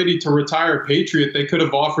Tom Brady to retire a Patriot, they could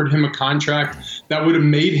have offered him a contract that would have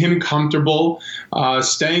made him comfortable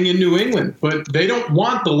staying in New England. But they don't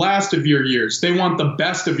want the last of your years. They want the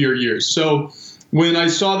best of your years. So when I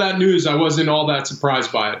saw that news, I wasn't all that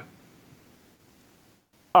surprised by it.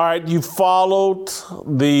 All right, you followed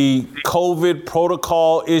the COVID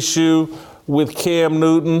protocol issue with Cam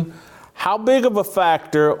Newton. How big of a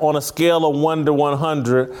factor on a scale of 1 to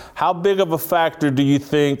 100, how big of a factor do you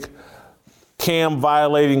think Cam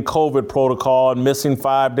violating COVID protocol and missing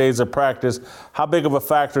 5 days of practice, how big of a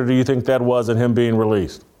factor do you think that was in him being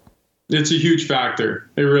released? It's a huge factor.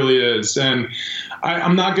 It really is. And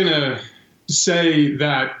I'm not going to say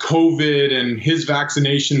that COVID and his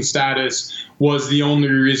vaccination status was the only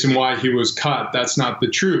reason why he was cut. That's not the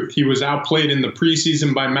truth. He was outplayed in the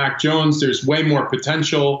preseason by Mac Jones. There's way more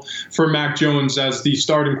potential for Mac Jones as the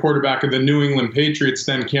starting quarterback of the New England Patriots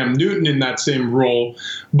than Cam Newton in that same role.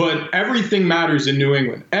 But everything matters in New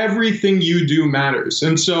England. Everything you do matters.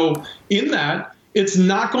 And so in that, it's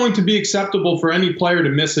not going to be acceptable for any player to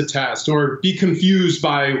miss a test or be confused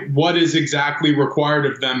by what is exactly required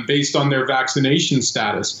of them based on their vaccination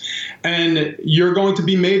status. And you're going to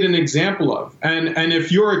be made an example of. And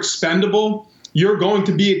if you're expendable, you're going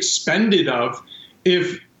to be expended of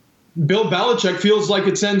if Bill Belichick feels like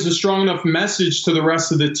it sends a strong enough message to the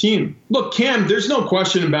rest of the team. Look, Cam, there's no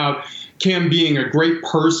question about Cam being a great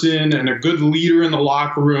person and a good leader in the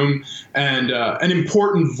locker room and an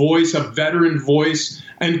important voice, a veteran voice,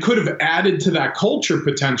 and could have added to that culture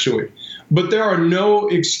potentially. But there are no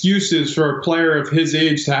excuses for a player of his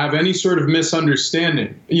age to have any sort of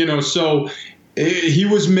misunderstanding, so he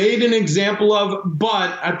was made an example of,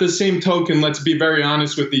 but at the same token, let's be very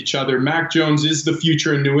honest with each other. Mac Jones is the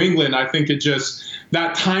future in New England. I think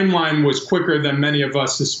that timeline was quicker than many of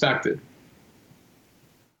us suspected.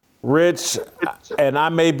 Rich, and I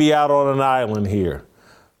may be out on an island here.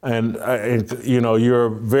 And you're a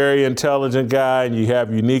very intelligent guy and you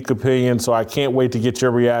have unique opinions, so I can't wait to get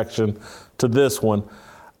your reaction to this one.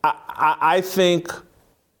 I think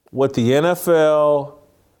what the NFL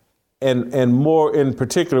and more in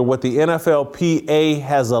particular what the NFLPA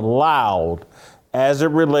has allowed as it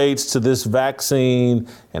relates to this vaccine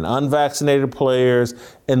and unvaccinated players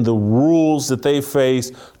and the rules that they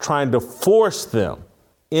face trying to force them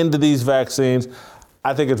into these vaccines,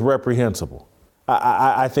 I think it's reprehensible.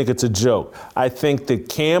 I think it's a joke. I think that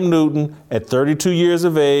Cam Newton, at 32 years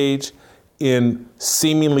of age, in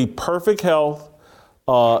seemingly perfect health,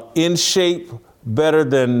 in shape better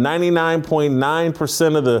than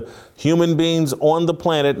 99.9% of the human beings on the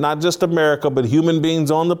planet, not just America, but human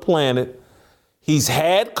beings on the planet, he's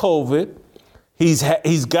had COVID.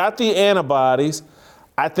 He's got the antibodies.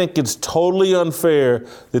 I think it's totally unfair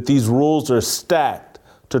that these rules are stacked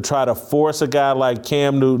to try to force a guy like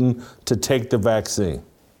Cam Newton to take the vaccine.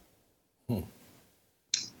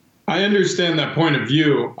 I understand that point of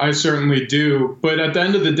view. I certainly do. But at the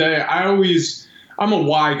end of the day, I'm a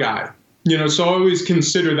why guy, so I always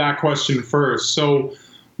consider that question first. So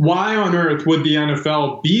why on earth would the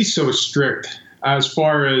NFL be so strict as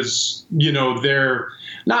far as, their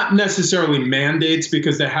not necessarily mandates,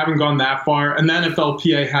 because they haven't gone that far, and the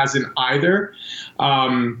NFLPA hasn't either.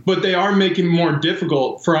 But they are making it more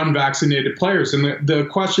difficult for unvaccinated players. And the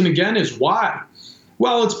question again is why?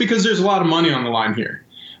 Well, it's because there's a lot of money on the line here.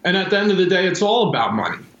 And at the end of the day, it's all about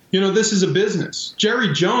money. This is a business.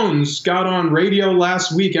 Jerry Jones got on radio end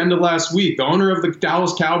of last week, the owner of the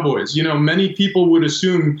Dallas Cowboys. Many people would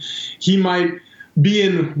assume he might be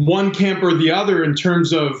in one camp or the other in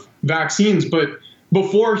terms of vaccines, but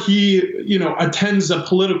before he, attends a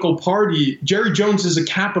political party, Jerry Jones is a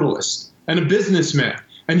capitalist and a businessman.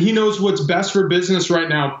 And he knows what's best for business right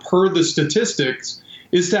now, per the statistics,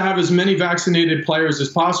 is to have as many vaccinated players as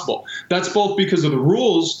possible. That's both because of the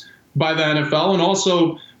rules by the NFL and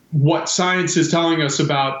also what science is telling us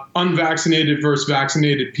about unvaccinated versus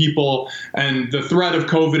vaccinated people and the threat of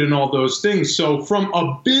COVID and all those things. So from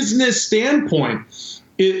a business standpoint,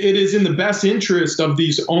 it is in the best interest of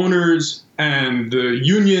these owners and the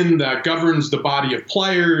union that governs the body of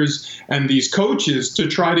players and these coaches to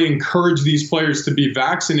try to encourage these players to be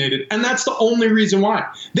vaccinated. And that's the only reason why.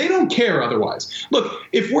 They don't care otherwise. Look,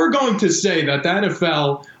 if we're going to say that the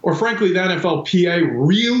NFL, or frankly the NFLPA,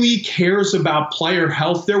 really cares about player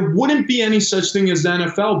health, there wouldn't be any such thing as the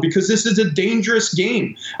NFL, because this is a dangerous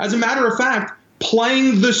game. As a matter of fact,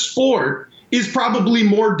 playing the sport is probably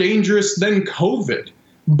more dangerous than COVID.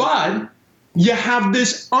 But you have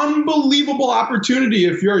this unbelievable opportunity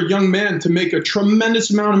if you're a young man to make a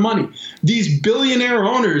tremendous amount of money. These billionaire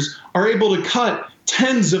owners are able to cut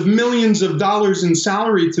tens of millions of dollars in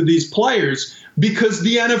salary to these players because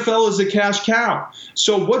the NFL is a cash cow.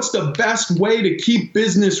 So what's the best way to keep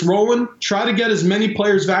business rolling? Try to get as many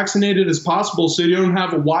players vaccinated as possible so you don't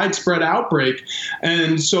have a widespread outbreak,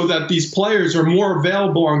 and so that these players are more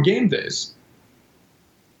available on game days.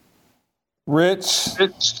 Rich,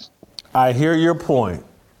 I hear your point,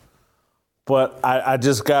 but I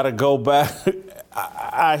just got to go back.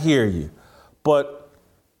 I hear you, but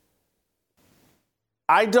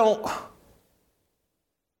the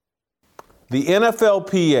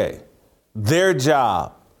NFLPA, their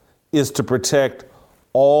job is to protect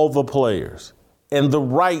all the players and the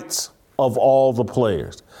rights of all the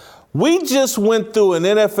players. We just went through an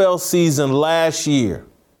NFL season last year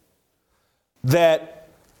that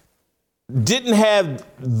didn't have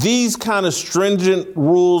these kind of stringent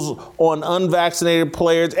rules on unvaccinated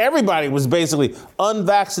players. Everybody was basically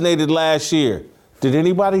unvaccinated last year. Did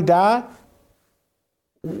anybody die?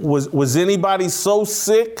 Was anybody so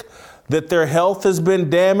sick that their health has been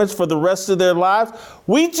damaged for the rest of their lives?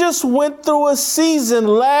 We just went through a season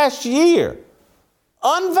last year.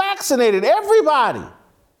 Unvaccinated, everybody.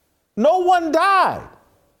 No one died.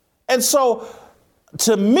 And so,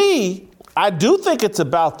 to me, I do think it's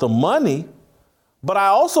about the money, but I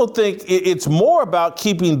also think it's more about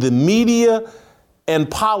keeping the media and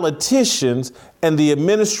politicians and the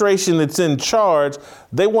administration that's in charge.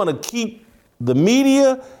 They want to keep the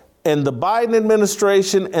media and the Biden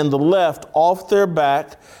administration and the left off their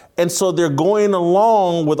back. And so they're going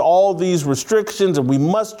along with all these restrictions, and we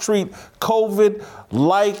must treat COVID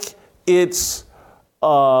like it's,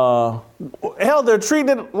 hell, they're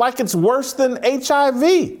treating it like it's worse than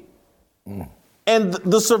HIV. And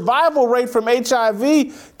the survival rate from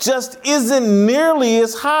HIV just isn't nearly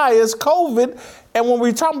as high as COVID. And when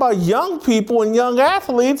we're talking about young people and young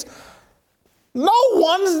athletes, no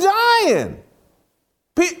one's dying.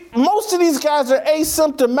 Most of these guys are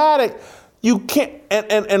asymptomatic. You can't,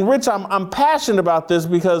 and Rich, I'm passionate about this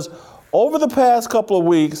because over the past couple of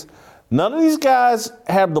weeks, none of these guys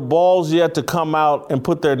have the balls yet to come out and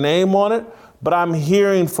put their name on it, but I'm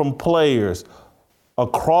hearing from players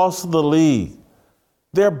across the league.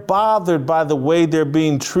 They're bothered by the way they're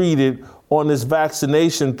being treated on this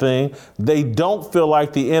vaccination thing. They don't feel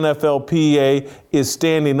like the NFLPA is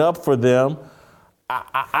standing up for them.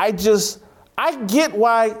 I get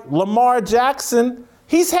why Lamar Jackson,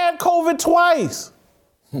 he's had COVID twice.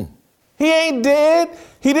 He ain't dead.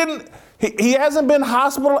 He hasn't been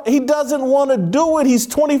hospitalized. He doesn't want to do it. He's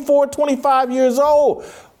 24, 25 years old.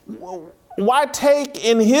 Why take,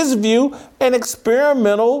 in his view, an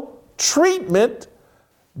experimental treatment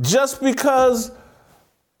just because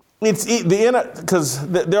because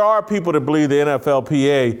there are people that believe the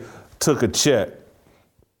NFLPA took a check.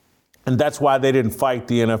 And that's why they didn't fight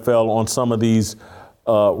the NFL on some of these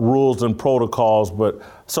rules and protocols. But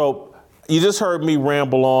so you just heard me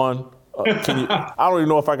ramble on. I don't even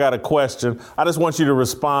know if I got a question. I just want you to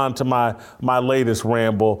respond to my latest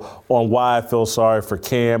ramble on why I feel sorry for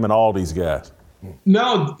Cam and all these guys.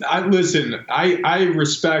 No, listen, I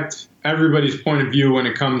respect everybody's point of view when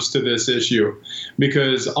it comes to this issue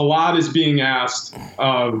because a lot is being asked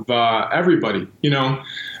of everybody,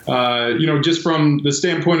 just from the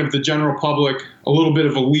standpoint of the general public, a little bit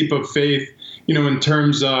of a leap of faith, in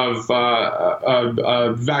terms of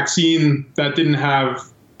a vaccine that didn't have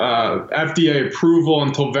FDA approval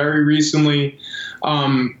until very recently.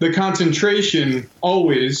 The concentration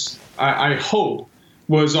always, I hope,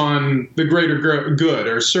 was on the greater good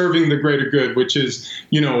or serving the greater good, which is,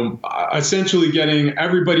 essentially getting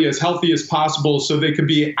everybody as healthy as possible so they could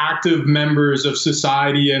be active members of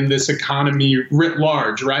society and this economy writ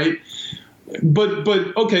large, right? But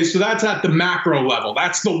okay, so that's at the macro level.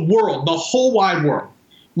 That's the world, the whole wide world.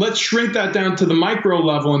 Let's shrink that down to the micro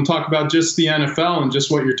level and talk about just the NFL and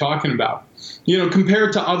just what you're talking about.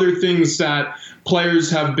 Compared to other things that players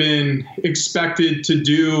have been expected to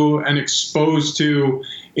do and exposed to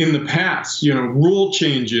in the past, rule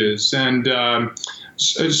changes and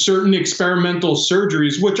certain experimental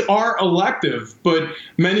surgeries, which are elective, but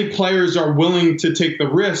many players are willing to take the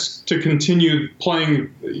risk to continue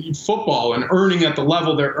playing football and earning at the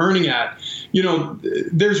level they're earning at.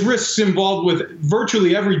 There's risks involved with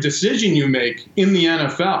virtually every decision you make in the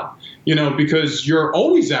NFL, because you're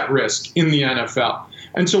always at risk in the NFL.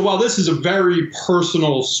 And so while this is a very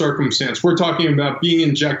personal circumstance, we're talking about being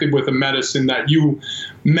injected with a medicine that you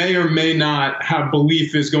may or may not have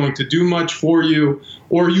belief is going to do much for you,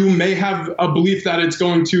 or you may have a belief that it's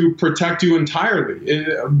going to protect you entirely.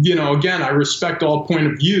 Again, I respect all point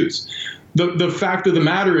of views. The fact of the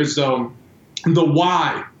matter is, though, the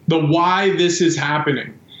why this is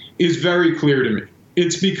happening is very clear to me.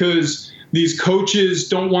 It's because these coaches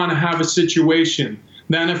don't want to have a situation.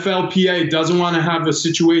 The NFLPA doesn't want to have a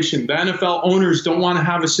situation. The NFL owners don't want to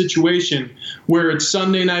have a situation where it's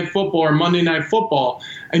Sunday Night Football or Monday Night Football,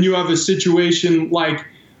 and you have a situation like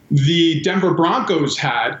the Denver Broncos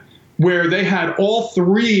had, where they had all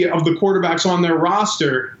three of the quarterbacks on their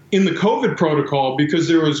roster in the COVID protocol because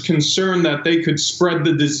there was concern that they could spread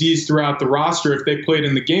the disease throughout the roster if they played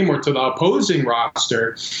in the game or to the opposing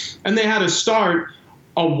roster. And they had to start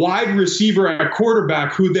a wide receiver at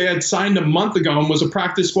quarterback who they had signed a month ago and was a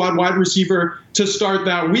practice squad wide receiver to start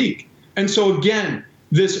that week. And so again,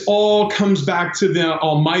 this all comes back to the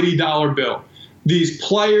almighty dollar bill. These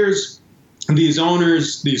players, these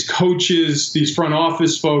owners, these coaches, these front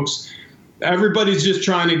office folks, everybody's just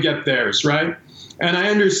trying to get theirs, right? And I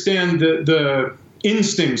understand the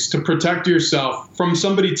instincts to protect yourself from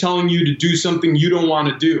somebody telling you to do something you don't want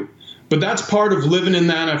to do. But that's part of living in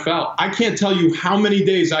the NFL. I can't tell you how many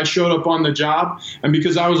days I showed up on the job, and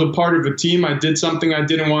because I was a part of a team, I did something I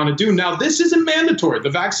didn't want to do. Now, this isn't mandatory. The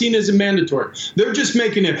vaccine isn't mandatory. They're just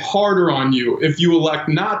making it harder on you if you elect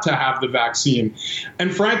not to have the vaccine.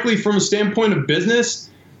 And frankly, from a standpoint of business,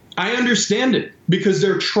 I understand it because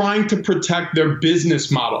they're trying to protect their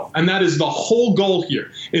business model. And that is the whole goal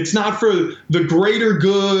here. It's not for the greater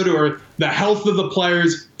good or the health of the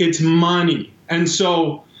players. It's money. And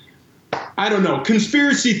so I don't know,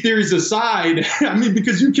 conspiracy theories aside, I mean,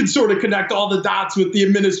 because you can sort of connect all the dots with the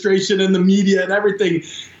administration and the media and everything.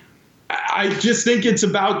 I just think it's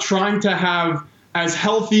about trying to have as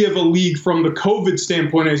healthy of a league from the COVID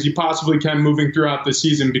standpoint as you possibly can moving throughout the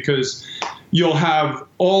season, because you'll have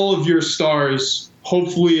all of your stars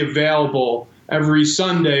hopefully available every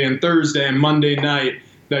Sunday and Thursday and Monday night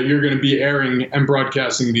that you're going to be airing and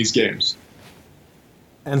broadcasting these games.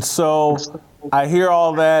 And so I hear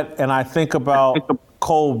all that and I think about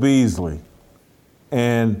Cole Beasley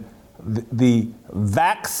and the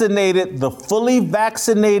fully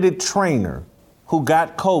vaccinated trainer who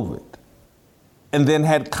got COVID and then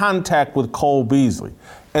had contact with Cole Beasley.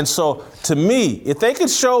 And so to me, if they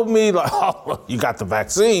could show me like, oh, you got the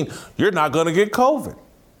vaccine, you're not going to get COVID.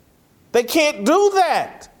 They can't do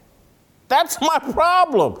that. That's my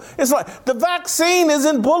problem. It's like the vaccine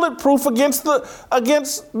isn't bulletproof against the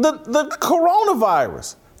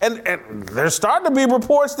coronavirus. And there's starting to be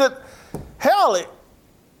reports that, hell,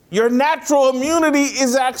 your natural immunity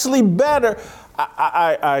is actually better.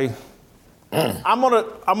 I'm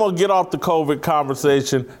gonna get off the COVID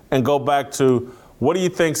conversation and go back to what do you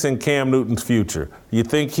think's in Cam Newton's future? You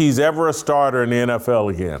think he's ever a starter in the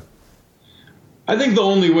NFL again? I think the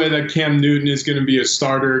only way that Cam Newton is going to be a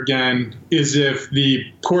starter again is if the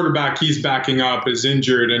quarterback he's backing up is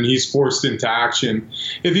injured and he's forced into action.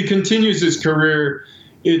 If he continues his career,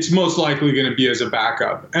 it's most likely going to be as a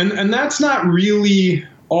backup. And that's not really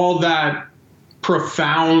all that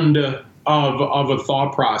profound of a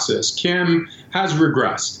thought process. Cam has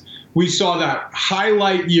regressed. We saw that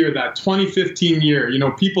highlight year, that 2015 year. You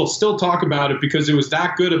know, people still talk about it because it was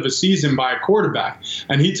that good of a season by a quarterback.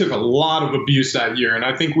 And he took a lot of abuse that year. And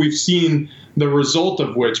I think we've seen the result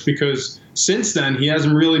of which, because since then, he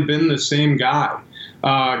hasn't really been the same guy.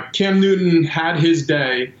 Cam Newton had his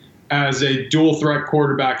day as a dual threat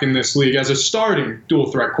quarterback in this league, as a starting dual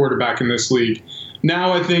threat quarterback in this league.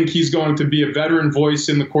 Now I think he's going to be a veteran voice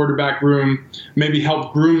in the quarterback room, maybe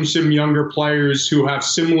help groom some younger players who have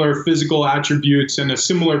similar physical attributes and a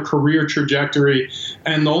similar career trajectory.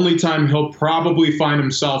 And the only time he'll probably find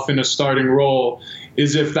himself in a starting role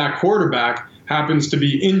is if that quarterback happens to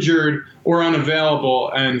be injured or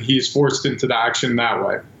unavailable and he's forced into the action that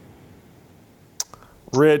way.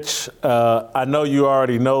 Rich, I know you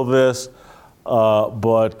already know this,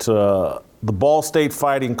 but the Ball State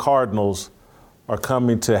Fighting Cardinals are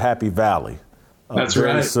coming to Happy Valley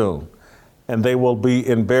very soon. And they will be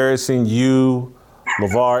embarrassing you,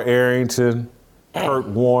 LeVar Arrington, Kurt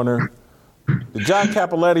Warner. Did John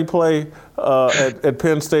Cappelletti play at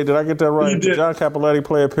Penn State? Did I get that right? Did John Cappelletti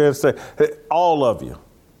play at Penn State? All of you.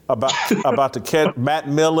 About to catch Matt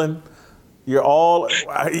Millen. You're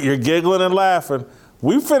giggling and laughing.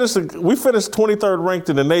 We finished 23rd ranked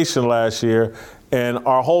in the nation last year, and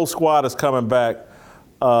our whole squad is coming back.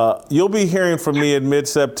 You'll be hearing from me in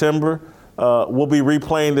mid-September. We'll be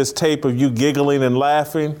replaying this tape of you giggling and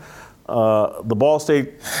laughing. The Ball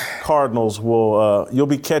State Cardinals you'll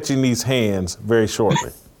be catching these hands very shortly.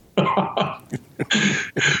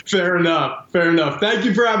 Fair enough. Thank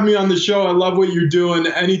you for having me on the show. I love what you're doing.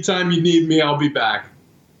 Anytime you need me, I'll be back.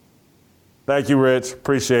 Thank you, Rich.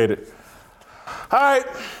 Appreciate it. All right.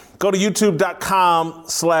 Go to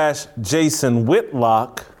youtube.com/Jason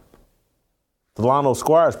Whitlock. Delano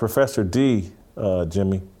Squires, Professor D,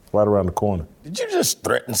 Jimmy, right around the corner. Did you just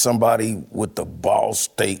threaten somebody with the Ball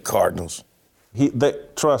State Cardinals?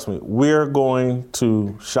 Trust me, we're going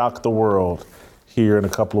to shock the world here in a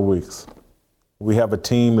couple of weeks. We have a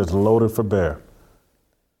team that's loaded for bear.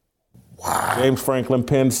 Wow. James Franklin,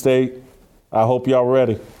 Penn State. I hope y'all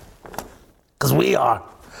ready. Because we are. All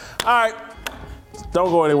right.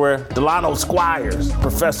 Don't go anywhere. Delano Squires,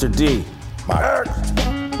 Professor D. My earth.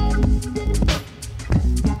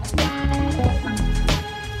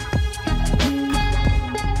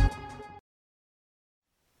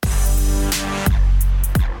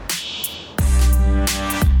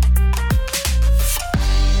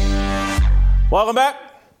 Welcome back.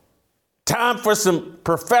 Time for some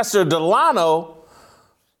Professor Delano.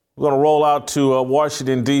 We're going to roll out to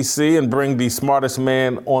Washington, D.C. and bring the smartest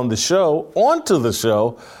man onto the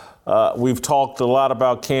show. We've talked a lot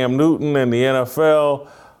about Cam Newton and the NFL.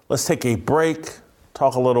 Let's take a break,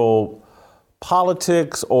 talk a little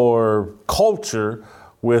politics or culture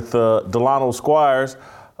with Delano Squires.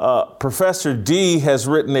 Professor D has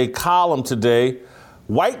written a column today,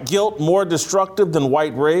 White Guilt More Destructive Than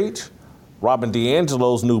White Rage? Robin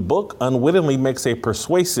DiAngelo's new book unwittingly makes a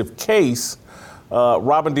persuasive case.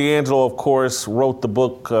 Robin DiAngelo, of course, wrote the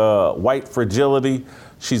book White Fragility.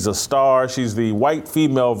 She's a star. She's the white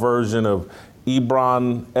female version of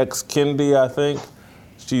Ibram X. Kendi, I think.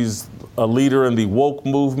 She's a leader in the woke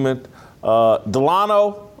movement.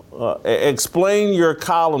 Delano, explain your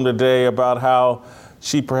column today about how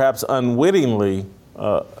she perhaps unwittingly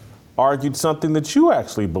argued something that you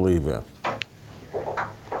actually believe in.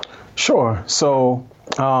 Sure. So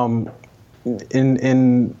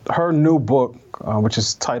in her new book, which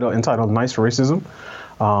is entitled Nice Racism,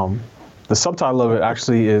 the subtitle of it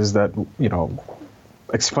actually is that,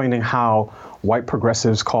 explaining how white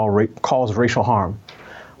progressives cause racial harm.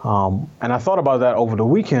 And I thought about that over the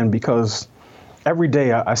weekend because every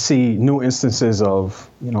day I see new instances of,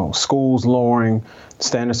 schools lowering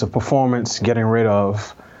standards of performance, getting rid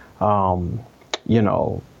of,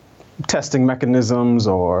 testing mechanisms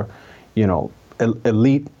or,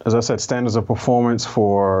 elite, as I said, standards of performance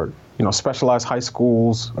for, specialized high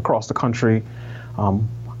schools across the country.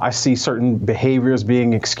 I see certain behaviors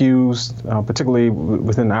being excused, particularly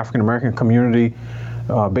within the African-American community,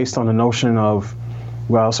 based on the notion of,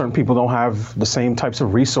 well, certain people don't have the same types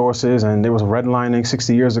of resources, and there was redlining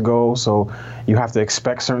 60 years ago, so you have to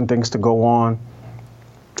expect certain things to go on.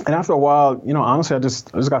 And after a while, honestly, I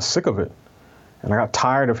just got sick of it. And I got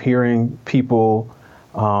tired of hearing people,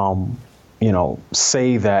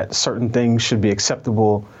 say that certain things should be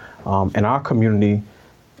acceptable in our community,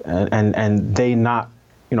 and they not,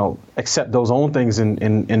 accept those own things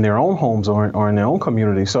in their own homes or in their own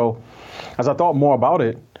community. So as I thought more about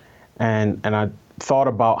it, and I thought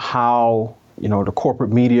about how, the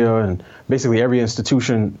corporate media and basically every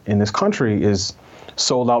institution in this country is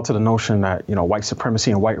sold out to the notion that, white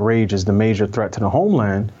supremacy and white rage is the major threat to the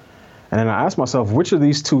homeland. And then I asked myself, which of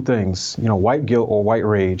these two things, white guilt or white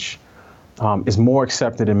rage, is more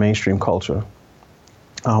accepted in mainstream culture?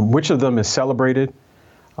 Which of them is celebrated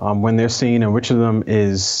when they're seen, and which of them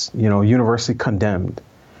is, universally condemned?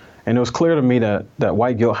 And it was clear to me that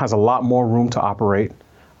white guilt has a lot more room to operate.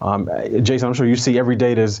 Jason, I'm sure you see every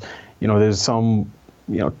day there's some,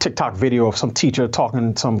 TikTok video of some teacher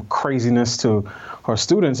talking some craziness to her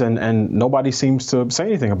students, and nobody seems to say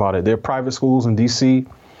anything about it. There are private schools in D.C.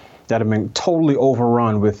 that have been totally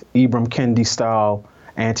overrun with Ibram Kendi style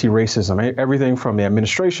anti-racism, everything from the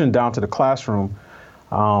administration down to the classroom.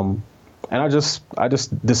 And I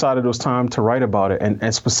just decided it was time to write about it.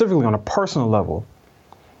 And specifically on a personal level,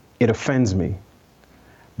 it offends me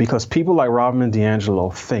because people like Robin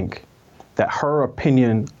DiAngelo think that her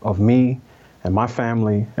opinion of me and my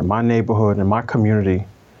family and my neighborhood and my community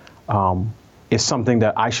is something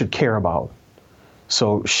that I should care about.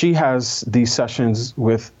 So she has these sessions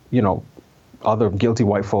with, other guilty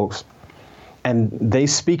white folks, and they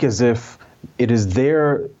speak as if it is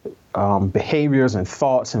their behaviors and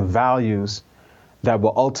thoughts and values that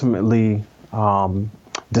will ultimately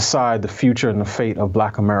decide the future and the fate of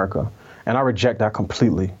Black America. And I reject that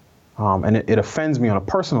completely. And it offends me on a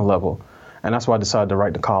personal level. And that's why I decided to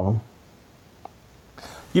write the column.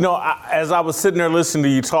 As I was sitting there listening to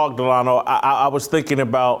you talk, Delano, I was thinking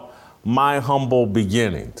about my humble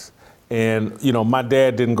beginnings. And, my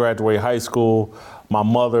dad didn't graduate high school. My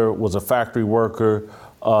mother was a factory worker.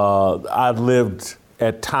 I lived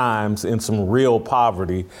at times in some real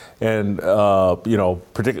poverty. And,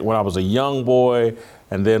 particularly when I was a young boy,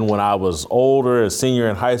 and then when I was older, a senior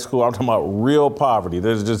in high school, I'm talking about real poverty.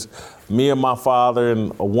 There's just me and my father in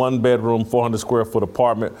a 1-bedroom, 400 square foot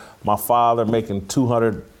apartment. My father making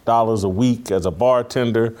 $200 a week as a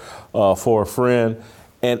bartender for a friend.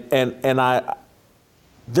 And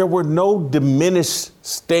there were no diminished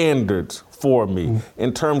standards for me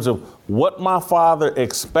in terms of what my father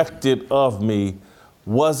expected of me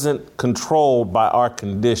wasn't controlled by our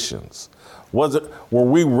conditions. Were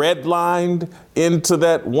we redlined into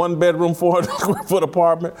that 1-bedroom, 400 square foot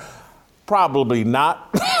apartment? Probably not.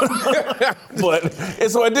 So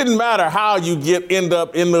it didn't matter how you end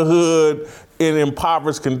up in the hood in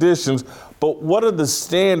impoverished conditions, but what are the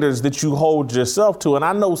standards that you hold yourself to? And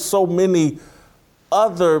I know so many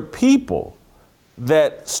other people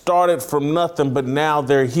that started from nothing, but now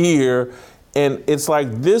they're here. And it's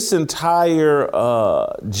like this entire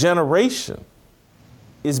generation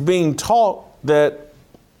is being taught that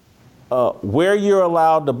where you're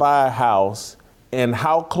allowed to buy a house and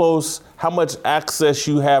how much access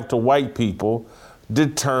you have to white people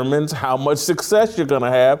determines how much success you're going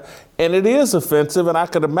to have. And it is offensive. And I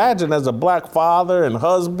could imagine as a Black father and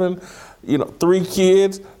husband, 3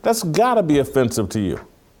 kids, that's got to be offensive to you.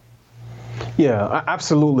 Yeah,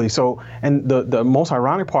 absolutely. So, and the most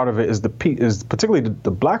ironic part of it is particularly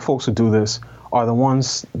the Black folks who do this are the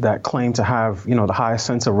ones that claim to have, the highest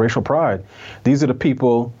sense of racial pride. These are the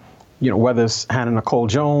people, whether it's Hannah Nicole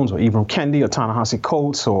Jones or Ibram Kendi or Ta-Nehisi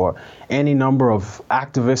Coates or any number of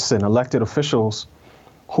activists and elected officials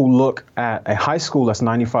who look at a high school that's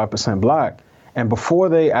 95% black, and before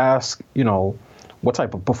they ask, what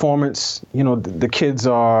type of performance, the kids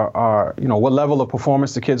are, what level of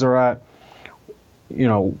performance the kids are at,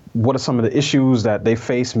 what are some of the issues that they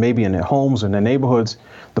face maybe in their homes or in their neighborhoods,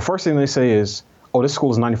 the first thing they say is, oh, this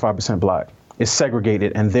school is 95% black. It's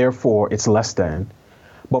segregated, and therefore it's less than.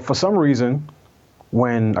 But for some reason,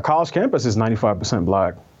 when a college campus is 95%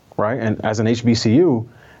 black, right, and as an HBCU,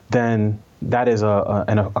 then that is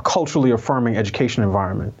a culturally affirming education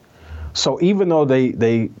environment. So even though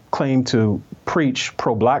they claim to preach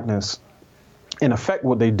pro-blackness, in effect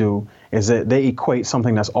what they do is that they equate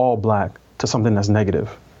something that's all black to something that's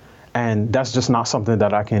negative. And that's just not something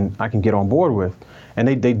that I can get on board with. And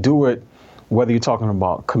they do it whether you're talking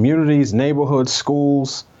about communities, neighborhoods,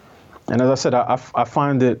 schools. And as I said, I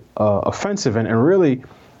find it offensive. And really,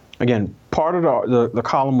 again, part of the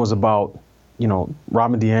column was about,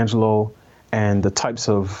 Robin DiAngelo and the types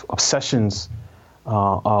of obsessions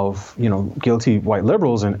of, guilty white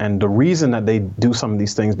liberals and the reason that they do some of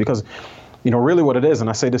these things. Because, really what it is, and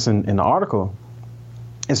I say this in the article,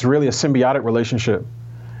 it's really a symbiotic relationship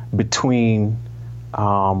between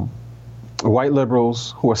white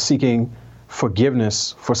liberals who are seeking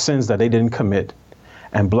forgiveness for sins that they didn't commit,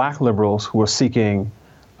 and black liberals who are seeking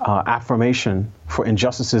affirmation for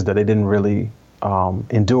injustices that they didn't really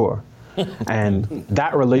endure. And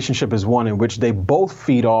that relationship is one in which they both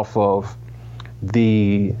feed off of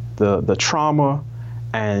the trauma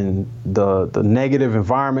and the negative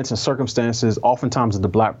environments and circumstances, oftentimes of the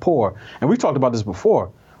black poor. And we've talked about this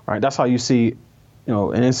before, right? That's how you see,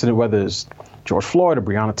 an incident, whether it's George Floyd or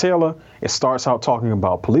Breonna Taylor, it starts out talking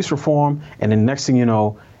about police reform, and then next thing you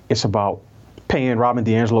know, it's about paying Robin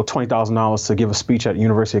DiAngelo $20,000 to give a speech at the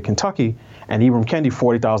University of Kentucky, and Ibram Kendi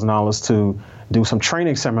 $40,000 to do some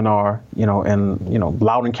training seminar, in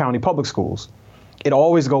Loudoun County Public Schools. It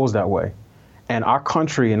always goes that way. And our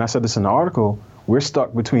country, and I said this in the article, we're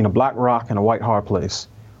stuck between a black rock and a white hard place,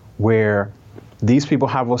 where these people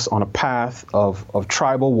have us on a path of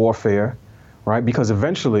tribal warfare, right? Because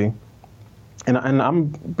eventually, and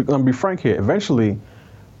I'm going to be frank here, eventually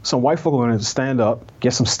some white folk are going to stand up,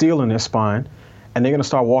 get some steel in their spine, and they're going to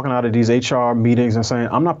start walking out of these HR meetings and saying,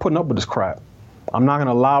 I'm not putting up with this crap. I'm not going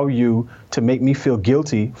to allow you to make me feel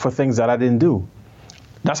guilty for things that I didn't do.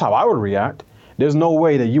 That's how I would react. There's no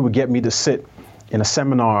way that you would get me to sit in a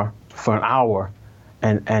seminar for an hour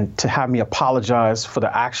and to have me apologize for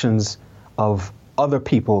the actions of other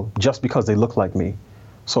people just because they look like me.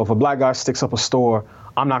 So if a black guy sticks up a store,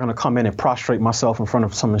 I'm not going to come in and prostrate myself in front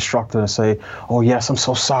of some instructor and say, oh, yes, I'm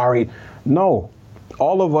so sorry. No,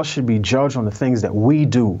 all of us should be judged on the things that we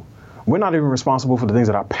do. We're not even responsible for the things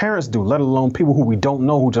that our parents do, let alone people who we don't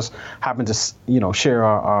know who just happen to, share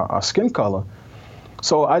our skin color.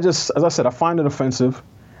 So as I said, I find it offensive,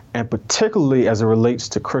 and particularly as it relates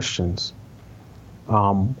to Christians.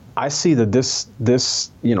 I see that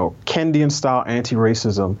this Kendian-style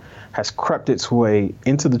anti-racism has crept its way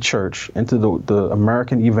into the church, into the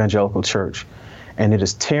American evangelical church, and it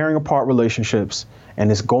is tearing apart relationships, and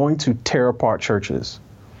it's going to tear apart churches.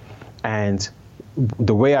 And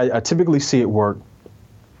the way I typically see it work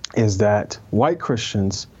is that white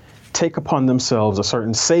Christians take upon themselves a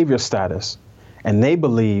certain savior status, and they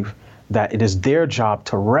believe that it is their job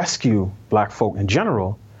to rescue black folk in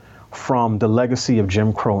general from the legacy of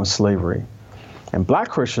Jim Crow and slavery. And black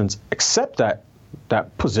Christians accept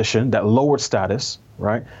that position, that lowered status,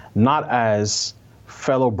 right? Not as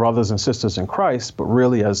fellow brothers and sisters in Christ, but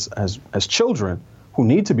really as children who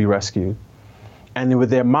need to be rescued. And with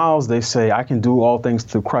their mouths, they say, I can do all things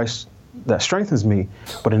through Christ that strengthens me.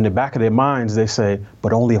 But in the back of their minds, they say,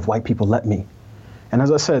 but only if white people let me. And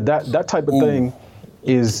as I said, that type of thing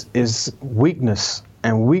is weakness.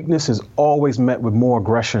 And weakness is always met with more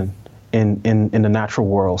aggression in the natural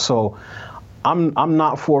world. So I'm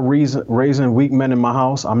not for raising weak men in my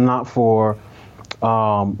house. I'm not for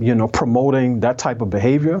promoting that type of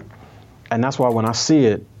behavior. And that's why when I see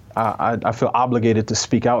it, I feel obligated to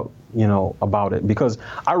speak out, about it, because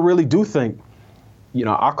I really do think,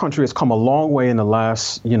 our country has come a long way in the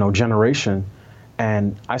last, generation.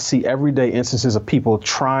 And I see everyday instances of people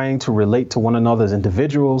trying to relate to one another as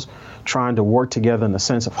individuals, trying to work together in the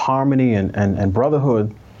sense of harmony and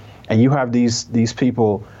brotherhood. And you have these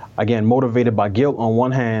people, again, motivated by guilt on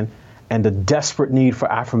one hand and the desperate need for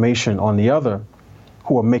affirmation on the other,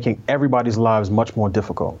 who are making everybody's lives much more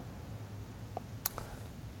difficult.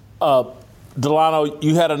 Delano,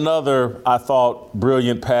 you had another, I thought,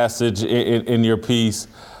 brilliant passage in your piece.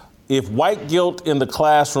 If white guilt in the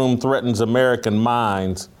classroom threatens American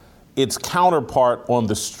minds, its counterpart on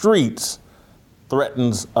the streets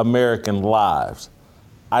threatens American lives.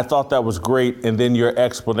 I thought that was great, and then your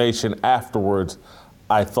explanation afterwards,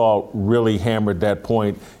 I thought really hammered that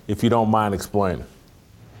point, if you don't mind explaining.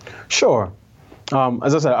 Sure.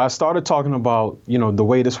 As I said, I started talking about, the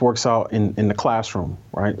way this works out in the classroom,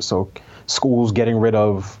 right? So schools getting rid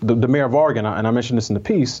of, the mayor of Oregon, and I mentioned this in the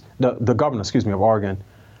piece, the governor, of Oregon,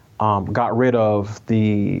 got rid of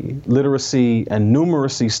the literacy and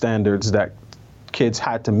numeracy standards that kids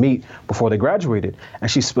had to meet before they graduated.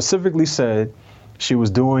 And she specifically said she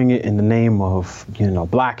was doing it in the name of,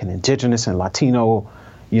 Black and Indigenous and Latino,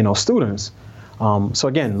 students. So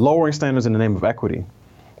again, lowering standards in the name of equity.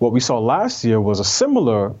 What we saw last year was a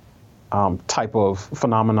similar type of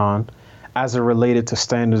phenomenon as it related to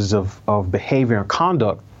standards of behavior and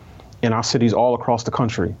conduct in our cities all across the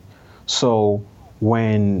country. So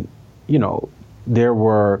when, there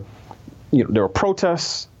were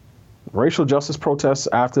protests, racial justice protests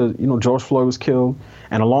after, George Floyd was killed,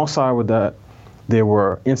 and alongside with that, there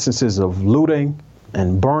were instances of looting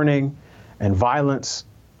and burning and violence.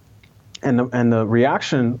 And the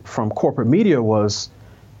reaction from corporate media was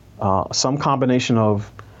some combination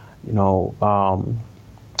of,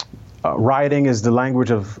 rioting is the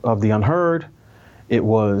language of the unheard. It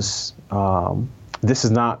was,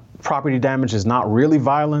 property damage is not really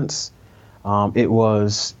violence. It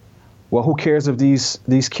was, well, who cares if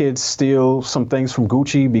these kids steal some things from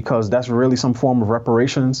Gucci because that's really some form of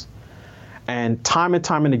reparations. And time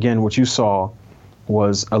and again, what you saw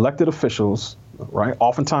was elected officials, right?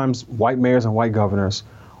 Oftentimes white mayors and white governors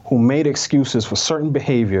who made excuses for certain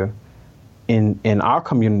behavior in our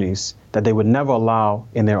communities that they would never allow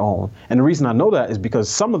in their own. And the reason I know that is because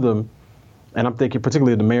some of them, and I'm thinking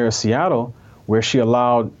particularly of the mayor of Seattle, where she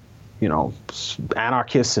allowed,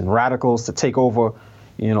 anarchists and radicals to take over,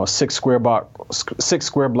 a 6 square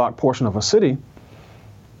block portion of a city,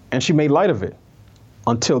 and she made light of it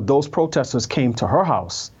until those protesters came to her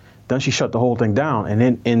house. Then she shut the whole thing down. And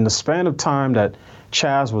then in the span of time that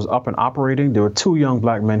Chaz was up and operating, there were 2 young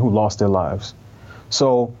Black men who lost their lives.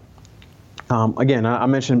 So again, I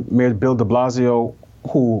mentioned Mayor Bill de Blasio,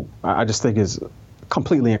 who I just think is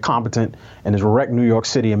completely incompetent and has wrecked New York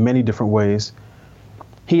City in many different ways.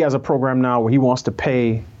 He has a program now where he wants to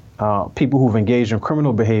pay people who've engaged in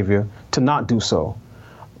criminal behavior to not do so.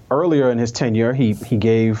 Earlier in his tenure, he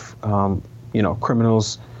gave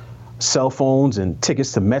criminals cell phones and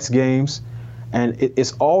tickets to Mets games. And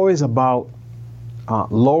it's always about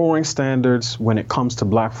lowering standards when it comes to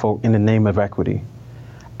Black folk in the name of equity.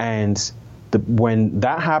 And when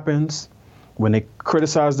that happens, when they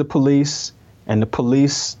criticize the police and the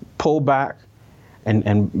police pull back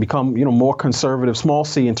and become, more conservative, small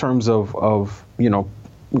c in terms of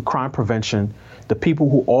crime prevention, the people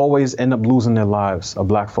who always end up losing their lives are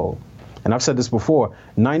Black folk. And I've said this before,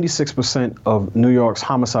 96% of New York's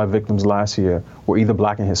homicide victims last year were either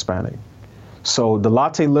Black and Hispanic. So the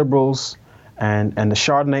latte liberals and the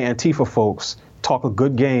Chardonnay Antifa folks talk a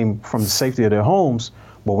good game from the safety of their homes,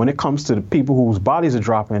 but when it comes to the people whose bodies are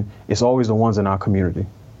dropping, it's always the ones in our community.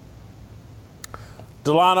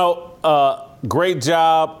 Delano, great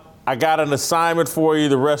job. I got an assignment for you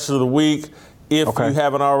the rest of the week. If you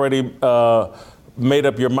haven't already made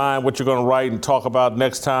up your mind what you're going to write and talk about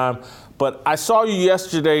next time. But I saw you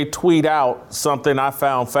yesterday tweet out something I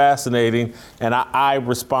found fascinating, and I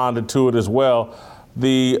responded to it as well.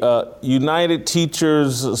 The United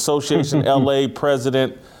Teachers Association LA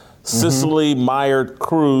president, Cicely Myers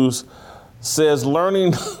Cruz, says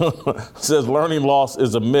learning loss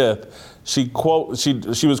is a myth. She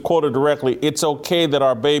was quoted directly, "It's okay that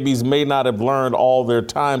our babies may not have learned all their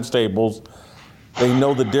times tables. They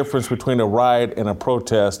know the difference between a riot and a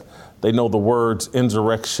protest. They know the words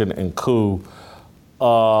insurrection and coup."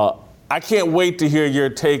 I can't wait to hear your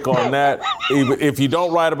take on that. If you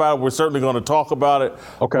don't write about it, we're certainly going to talk about it.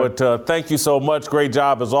 Okay. But thank you so much. Great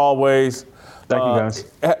job as always. Thank you, guys.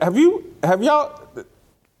 Have y'all,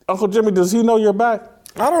 Uncle Jimmy, does he know you're back?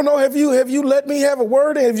 I don't know. Have you let me have a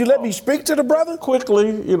word? Have you let me speak to the brother? Quickly,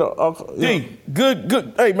 Uncle.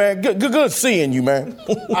 Good. Hey, man, good seeing you, man.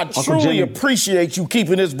 I truly appreciate you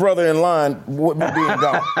keeping this brother in line with me being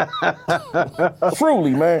gone.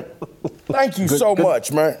 Truly, man. Thank you so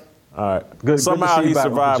much, man. All right. Somehow he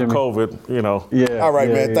survived COVID, Yeah. All right,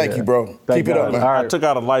 man. Thank you, bro. Keep it up, man. I took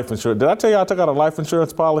out a life insurance. Did I tell you I took out a life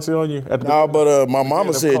insurance policy on you? No, but my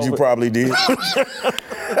mama said you probably did.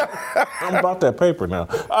 I'm about that paper now.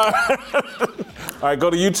 All right, go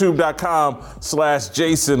to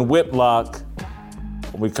youtube.com/Jason Whitlock.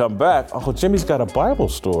 When we come back, Uncle Jimmy's got a Bible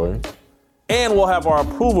story. And we'll have our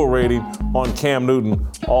approval rating on Cam Newton.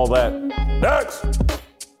 All that next.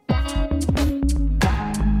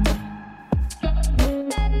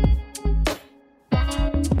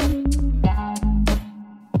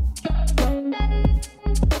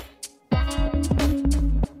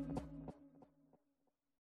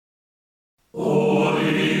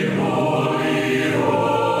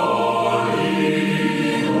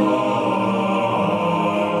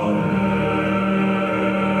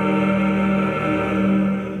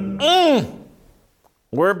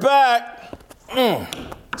 We're back.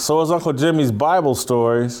 So is Uncle Jimmy's Bible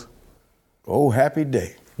stories. Oh, happy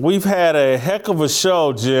day. We've had a heck of a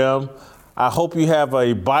show, Jim. I hope you have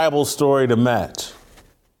a Bible story to match.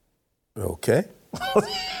 Okay.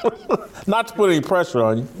 Not to put any pressure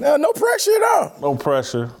on you. No pressure at all. No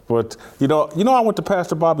pressure. But, you know, I went to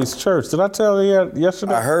Pastor Bobby's church. Did I tell you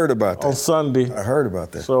yesterday? I heard about that. On Sunday. I heard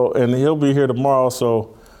about that. So, and he'll be here tomorrow,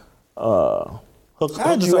 so...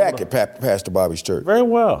 How did you act at Pastor Bobby's church? Very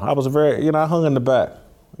well. I was I hung in the back.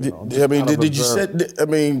 Did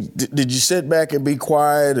you sit back and be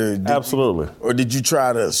quiet, or Absolutely. Or did you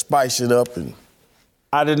try to spice it up?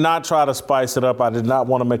 I did not try to spice it up. I did not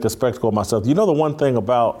want to make a spectacle of myself. You know, the one thing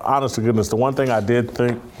about, honest to goodness, the one thing I did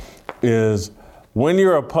think is when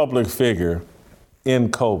you're a public figure in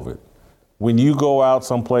COVID, when you go out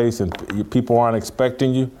someplace and people aren't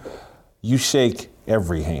expecting you, you shake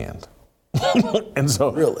every hand. And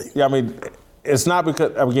so, really? Yeah, I mean, it's not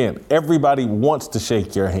because, again, everybody wants to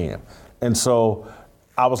shake your hand. And so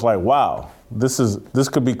I was like, wow, this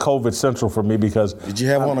could be COVID central for me because. Did you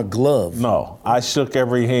have on a glove? No, I shook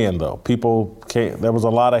every hand though. People can't, there was a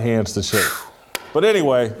lot of hands to shake. But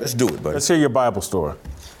anyway. Let's do it, buddy. Let's hear your Bible story.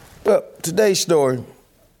 Well, today's story,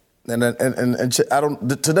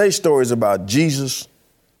 today's story is about Jesus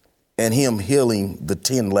and him healing the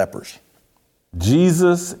 10 lepers.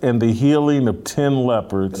 Jesus and the healing of 10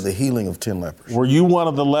 lepers. The healing of 10 lepers. Were you one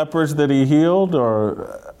of the lepers that he healed,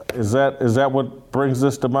 or is that what brings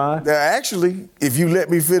this to mind? Now, actually, if you let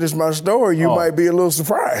me finish my story, you might be a little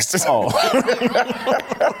surprised.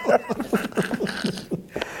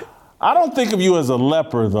 I don't think of you as a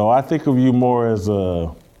leper, though. I think of you more as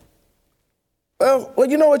a... Well,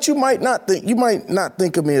 you know what? You might not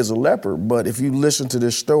think of me as a leper, but if you listen to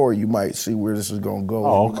this story, you might see where this is going to go.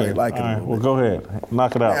 Oh, okay. You might like it. All right. Well, go ahead.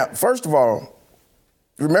 Knock it out. Now, first of all,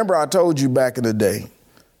 remember I told you back in the day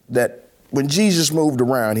that when Jesus moved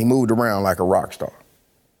around, he moved around like a rock star.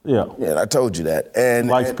 Yeah. Yeah, I told you that. And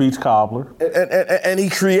Peach Cobbler. And he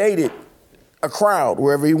created a crowd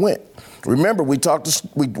wherever he went. Remember, we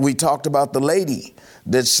talked about the lady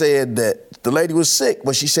that said that the lady was sick,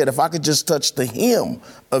 but she said, if I could just touch the hem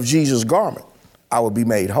of Jesus' garment, I would be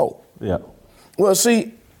made whole. Yeah. Well,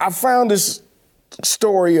 see, I found this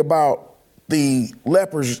story about the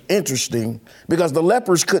lepers interesting because the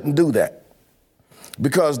lepers couldn't do that.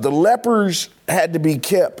 Because the lepers had to be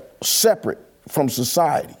kept separate from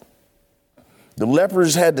society. The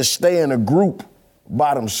lepers had to stay in a group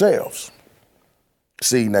by themselves.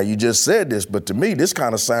 See, now you just said this, but to me, this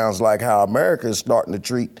kind of sounds like how America is starting to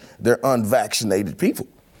treat their unvaccinated people.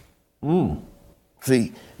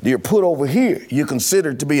 See, you're put over here. You're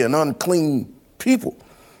considered to be an unclean people.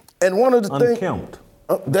 And one of the things... Unkempt.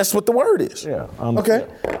 That's what the word is. Yeah. Okay?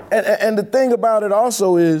 And the thing about it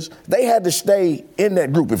also is they had to stay in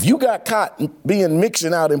that group. If you got caught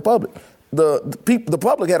mixing out in public, the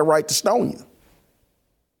public had a right to stone you.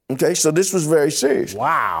 Okay, so this was very serious.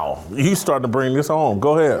 Wow, you starting to bring this home.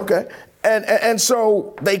 Go ahead. Okay, and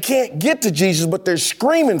so they can't get to Jesus, but they're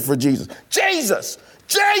screaming for Jesus. Jesus!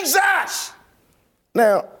 Jesus!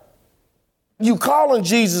 Now, you calling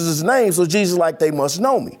Jesus' name, so Jesus like, they must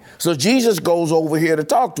know me. So Jesus goes over here to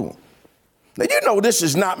talk to him. Now, you know this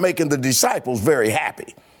is not making the disciples very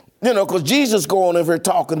happy. You know, because Jesus going over here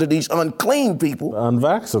talking to these unclean people.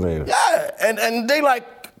 Unvaccinated. Yeah, and they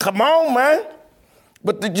like, come on, man.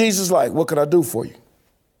 But Jesus like, what can I do for you?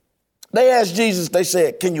 They asked Jesus, they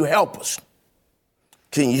said, can you help us?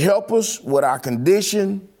 Can you help us with our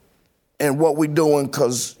condition and what we're doing?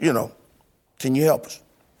 Because, can you help us?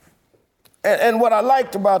 And what I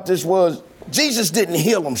liked about this was Jesus didn't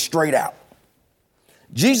heal them straight out.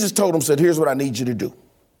 Jesus told them, said, here's what I need you to do.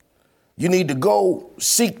 You need to go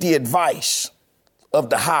seek the advice of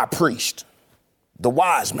the high priest, the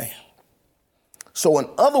wise man. So in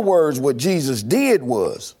other words, what Jesus did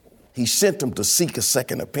was he sent them to seek a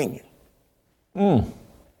second opinion.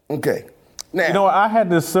 Okay. Now, I had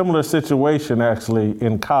this similar situation actually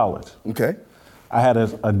in college. Okay. I had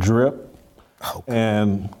a drip,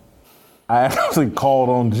 and I actually called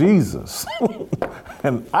on Jesus.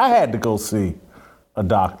 And I had to go see a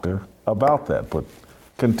doctor about that. But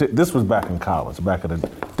this was back in college, back at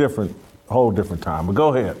a whole different time. But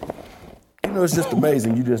go ahead. It's just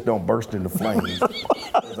amazing you just don't burst into flames.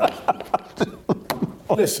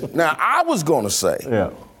 Listen, now I was going to say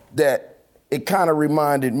that it kind of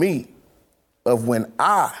reminded me of when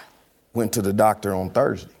I went to the doctor on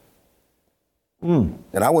Thursday. And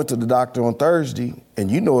I went to the doctor on Thursday, and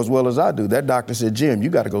you know as well as I do, that doctor said, Jim, you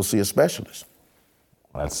got to go see a specialist.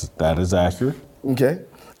 That is accurate. Okay.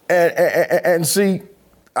 And see,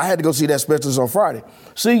 I had to go see that specialist on Friday.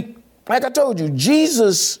 See, like I told you,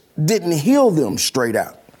 Jesus didn't heal them straight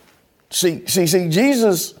out. See,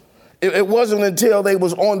 Jesus, it wasn't until they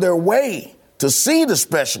was on their way to see the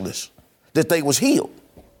specialist that they was healed.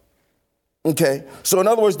 Okay, so in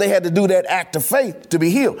other words, they had to do that act of faith to be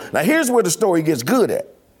healed. Now here's where the story gets good at,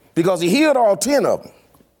 because he healed all 10 of them,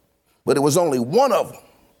 but it was only one of them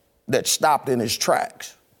that stopped in his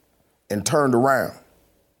tracks and turned around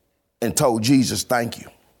and told Jesus, thank you.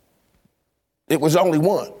 It was only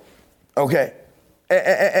one, okay?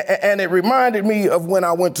 And it reminded me of when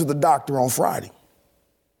I went to the doctor on Friday,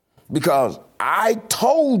 because I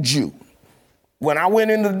told you when I went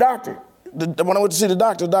into the doctor, when I went to see the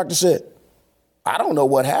doctor said, I don't know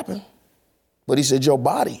what happened, but he said, your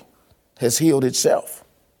body has healed itself.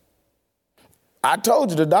 I told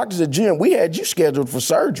you, the doctor said, Jim, we had you scheduled for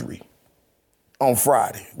surgery on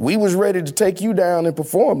Friday. We was ready to take you down and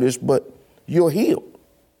perform this, but you're healed.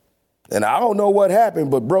 And I don't know what happened,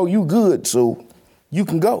 but bro, you good, so you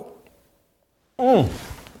can go.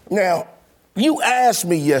 Now, you asked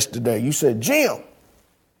me yesterday, you said, Jim,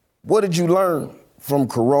 what did you learn from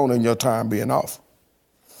Corona in your time being off?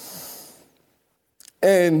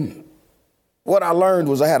 And what I learned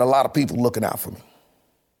was I had a lot of people looking out for me.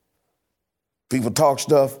 People talk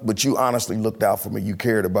stuff, but you honestly looked out for me. You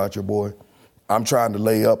cared about your boy. I'm trying to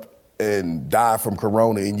lay up and die from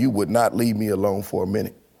Corona, and you would not leave me alone for a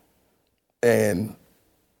minute. And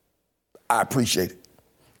I appreciate it.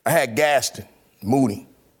 I had Gaston Mooney,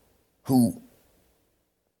 who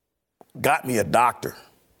got me a doctor,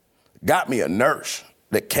 got me a nurse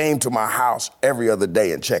that came to my house every other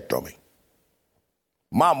day and checked on me.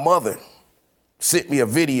 My mother sent me a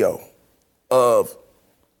video of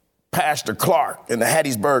Pastor Clark in the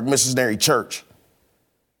Hattiesburg Missionary Church.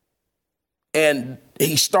 And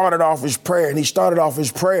he started off his prayer,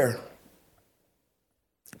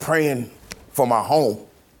 praying for my home.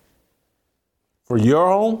 For your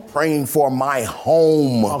home? Praying for my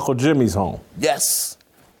home. Uncle Jimmy's home. Yes.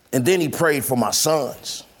 And then he prayed for my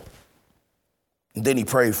sons. And then he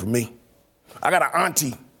prayed for me. I got an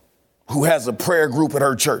auntie who has a prayer group at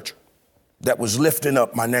her church that was lifting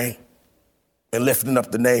up my name and lifting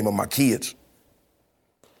up the name of my kids.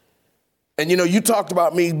 And you know, you talked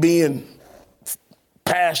about me being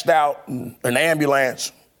passed out in an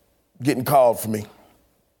ambulance, getting called for me.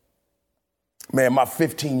 Man, my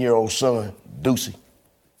 15-year-old son, Deucey,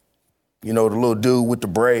 you know, the little dude with the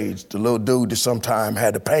braids, the little dude that sometime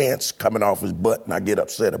had the pants coming off his butt and I get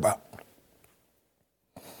upset about.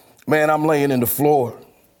 Man, I'm laying in the floor.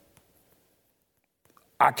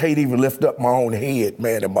 I can't even lift up my own head,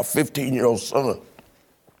 man, and my 15-year-old son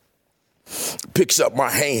picks up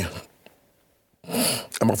my hand.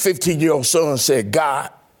 And my 15-year-old son said,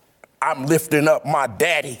 God, I'm lifting up my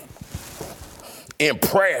daddy in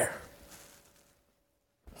prayer.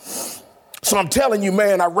 So I'm telling you,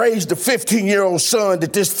 man, I raised a 15-year-old son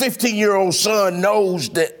that this 15-year-old son knows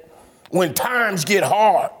that when times get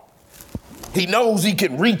hard, he knows he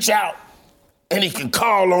can reach out and he can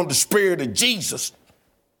call on the Spirit of Jesus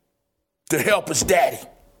to help his daddy.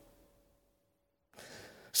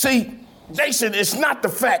 See, Jason, it's not the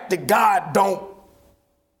fact that God don't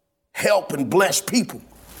help and bless people.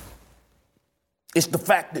 It's the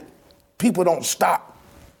fact that people don't stop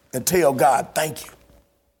and tell God thank you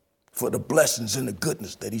for the blessings and the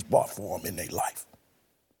goodness that he's brought for them in their life.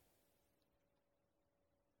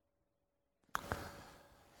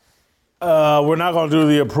 We're not going to do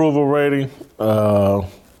the approval rating.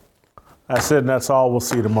 That's it, and that's all. We'll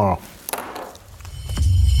see you tomorrow.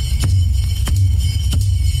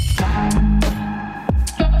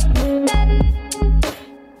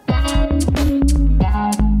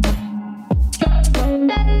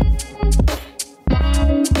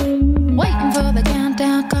 Waiting for the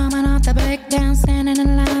countdown, coming off the breakdown, standing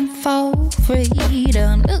in line for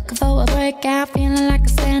freedom. Looking for a breakout, feeling like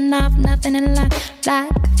a standoff, nothing in life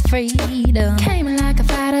like freedom. Came in like a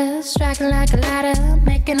fighter, striking like a ladder,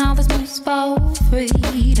 making all these moves for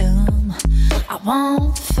freedom. I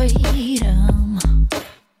want freedom.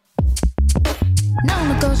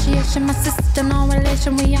 No negotiation, my sister, no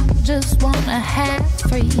relation. We all just wanna have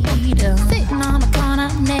freedom. Sitting on a corner,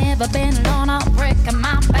 never been alone.